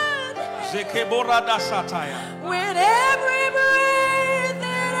 Zekeborada Sataya. With every breath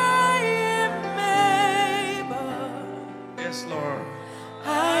that I am able, Yes, Lord.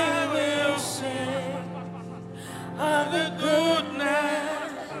 I will sing of the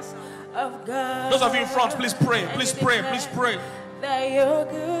goodness of God. Those of you in front, please pray. Please pray. Please pray. That your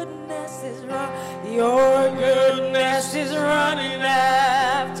goodness is your goodness is running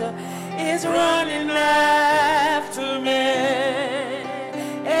after me.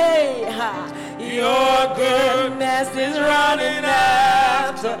 Hey, your goodness is running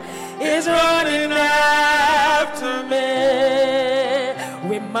after me.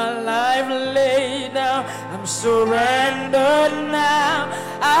 With my life laid down, I'm surrendered now.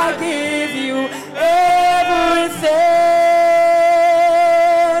 I give you everything.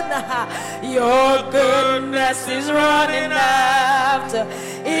 Your goodness is running after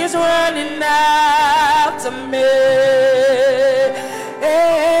me.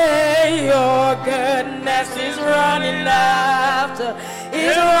 Hey, your goodness is running after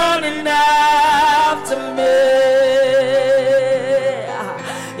me.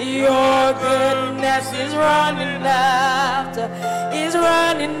 Your goodness is running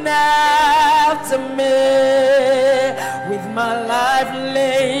after me. With my life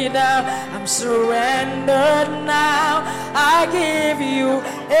laid down, I'm surrendered now. I give you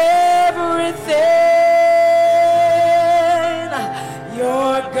everything.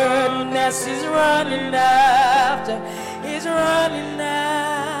 Your goodness is running after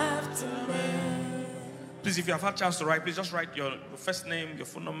me. Please, if you have had a chance to write, please just write your first name, your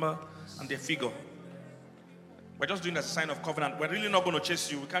phone number, and their figure. We're just doing that sign of covenant. We're really not going to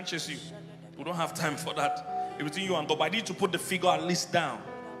chase you. We can't chase you. We don't have time for that. It's between you and God. But I need to put the figure at least down,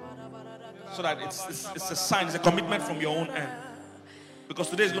 so that it's a sign, it's a commitment from your own end. Because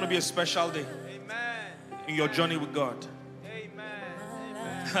today is going to be a special day. In your journey with God.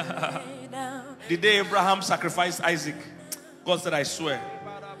 The day Abraham sacrificed Isaac, God said, I swear.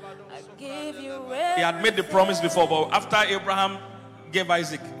 He had made the promise before, but after Abraham gave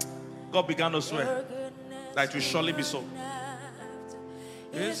Isaac, God began to swear that it will surely be so.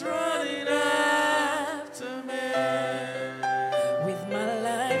 It's running after me. With my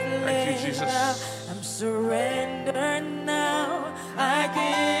life Thank you, Jesus. down, I'm surrendered now. I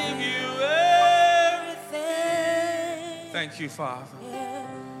give you everything. Thank you, Father.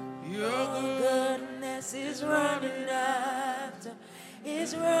 Your goodness is running after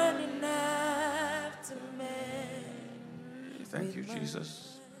me. Thank you,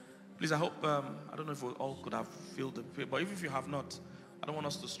 Jesus. Please, I hope, I don't know if we all could have filled the prayer, but even if you have not, I don't want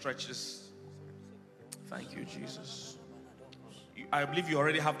us to stretch this. Thank you, Jesus. I believe you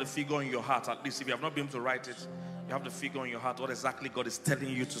already have the figure in your heart. At least if you have not been able to write it, you have the figure in your heart, what exactly God is telling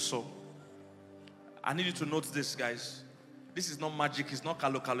you to sow. I need you to note this, guys. This is not magic. It's not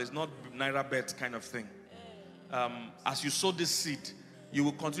kalo. It's not Naira bet kind of thing. As you sow this seed, you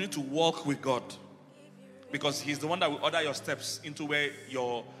will continue to walk with God, because He's the one that will order your steps into where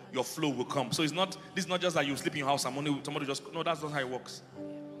your flow will come. So this is not just that you sleep in your house and somebody just, no, that's not how it works.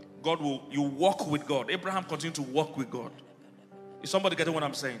 You walk with God. Abraham continued to walk with God. Is somebody getting what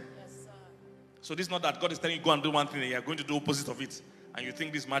I'm saying? So this is not that God is telling you go and do one thing and you're going to do opposite of it, and you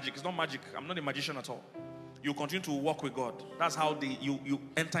think this is magic. It's not magic. I'm not a magician at all. You continue to walk with God. That's how you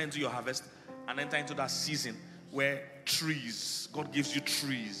enter into your harvest and enter into that season where God gives you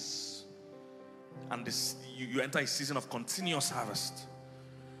trees. And you enter a season of continuous harvest.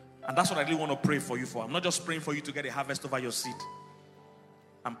 And that's what I really want to pray for you for. I'm not just praying for you to get a harvest over your seed.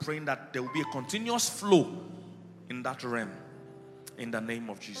 I'm praying that there will be a continuous flow in that realm. In the name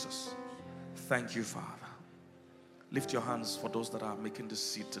of Jesus. Thank you, Father. Lift your hands for those that are making this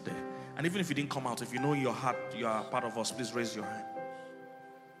seed today. And even if you didn't come out, if you know in your heart you are part of us, please raise your hand.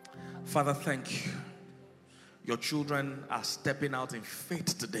 Father, thank you. Your children are stepping out in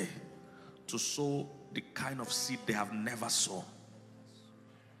faith today to sow the kind of seed they have never sown.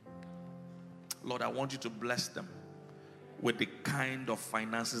 Lord, I want you to bless them with the kind of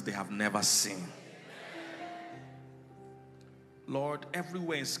finances they have never seen. Lord,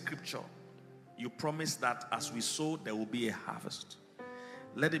 everywhere in Scripture, you promise that as we sow, there will be a harvest.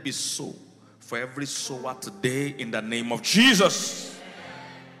 Let it be so for every sower today in the name of Jesus.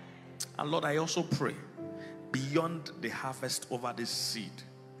 And Lord, I also pray, beyond the harvest over this seed,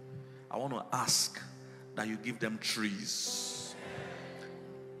 I want to ask that you give them trees.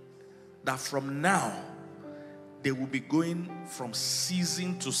 That from now, they will be going from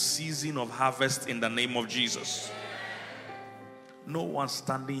season to season of harvest in the name of Jesus. No one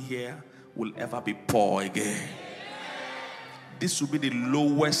standing here will ever be poor again. This will be the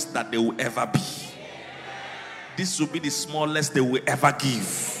lowest that they will ever be. This will be the smallest they will ever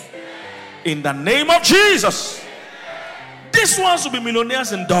give. In the name of Jesus. These ones will be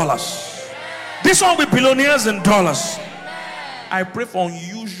millionaires in dollars. This one will be billionaires in dollars. I pray for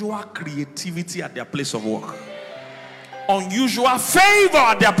unusual creativity at their place of work. Unusual favor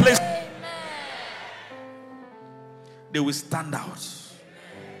at their place. They will stand out.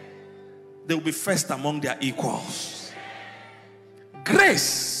 They will be first among their equals.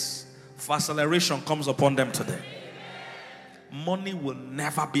 Grace for acceleration comes upon them today. Money will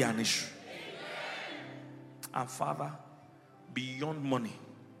never be an issue. And Father, beyond money,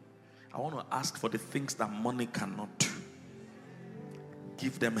 I want to ask for the things that money cannot do.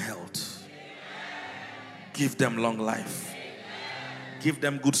 Give them health. Give them long life. Give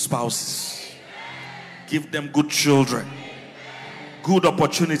them good spouses. Give them good children. Good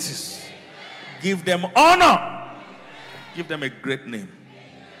opportunities. Give them honor. Give them a great name.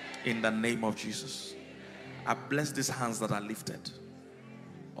 In the name of Jesus. I bless these hands that are lifted.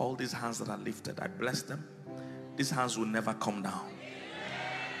 All these hands that are lifted, I bless them. These hands will never come down.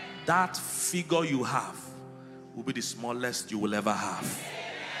 That figure you have will be the smallest you will ever have.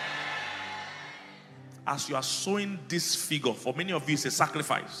 As you are sowing this figure, for many of you it's a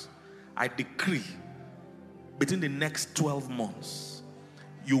sacrifice. I decree between the next 12 months,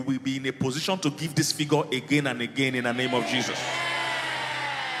 you will be in a position to give this figure again and again in the name of Jesus.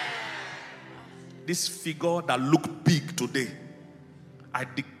 This figure that looked big today, I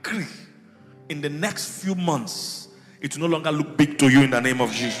decree in the next few months, it will no longer look big to you in the name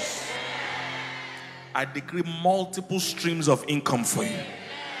of Jesus. I decree multiple streams of income for you.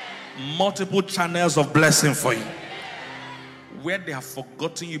 Multiple channels of blessing for you. Where they have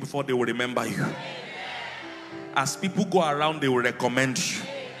forgotten you before, they will remember you. As people go around, they will recommend you.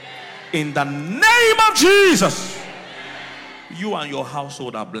 In the name of Jesus, you and your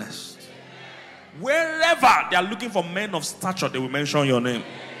household are blessed. Wherever they are looking for men of stature, they will mention your name.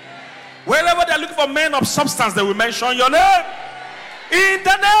 Wherever they are looking for men of substance, they will mention your name. In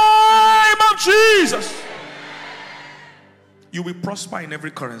the name of Jesus. You will prosper in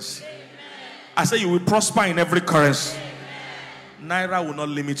every currency. I say you will prosper in every currency. Naira will not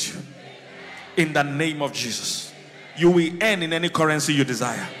limit you. In the name of Jesus. You will earn in any currency you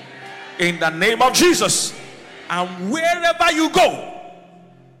desire. In the name of Jesus. And wherever you go,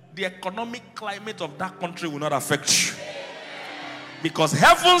 the economic climate of that country will not affect you. Because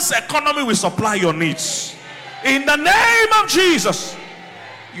heaven's economy will supply your needs. In the name of Jesus.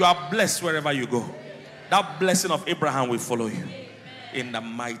 You are blessed wherever you go. That blessing of Abraham will follow you. In the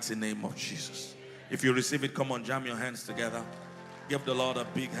mighty name of Jesus. If you receive it, come on, jam your hands together. Give the Lord a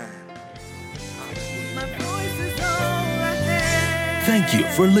big hand. Thank you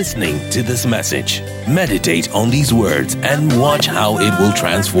for listening to this message. Meditate on these words and watch how it will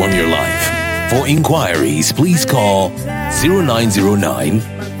transform your life. For inquiries, please call 0909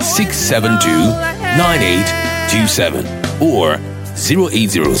 672 9827 or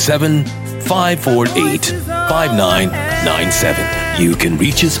 0807 548 5997. You can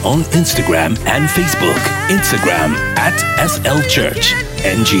reach us on Instagram and Facebook. Instagram at SL Church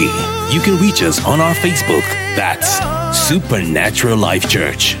NG. You can reach us on our Facebook. That's Supernatural Life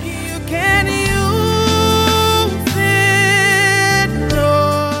Church.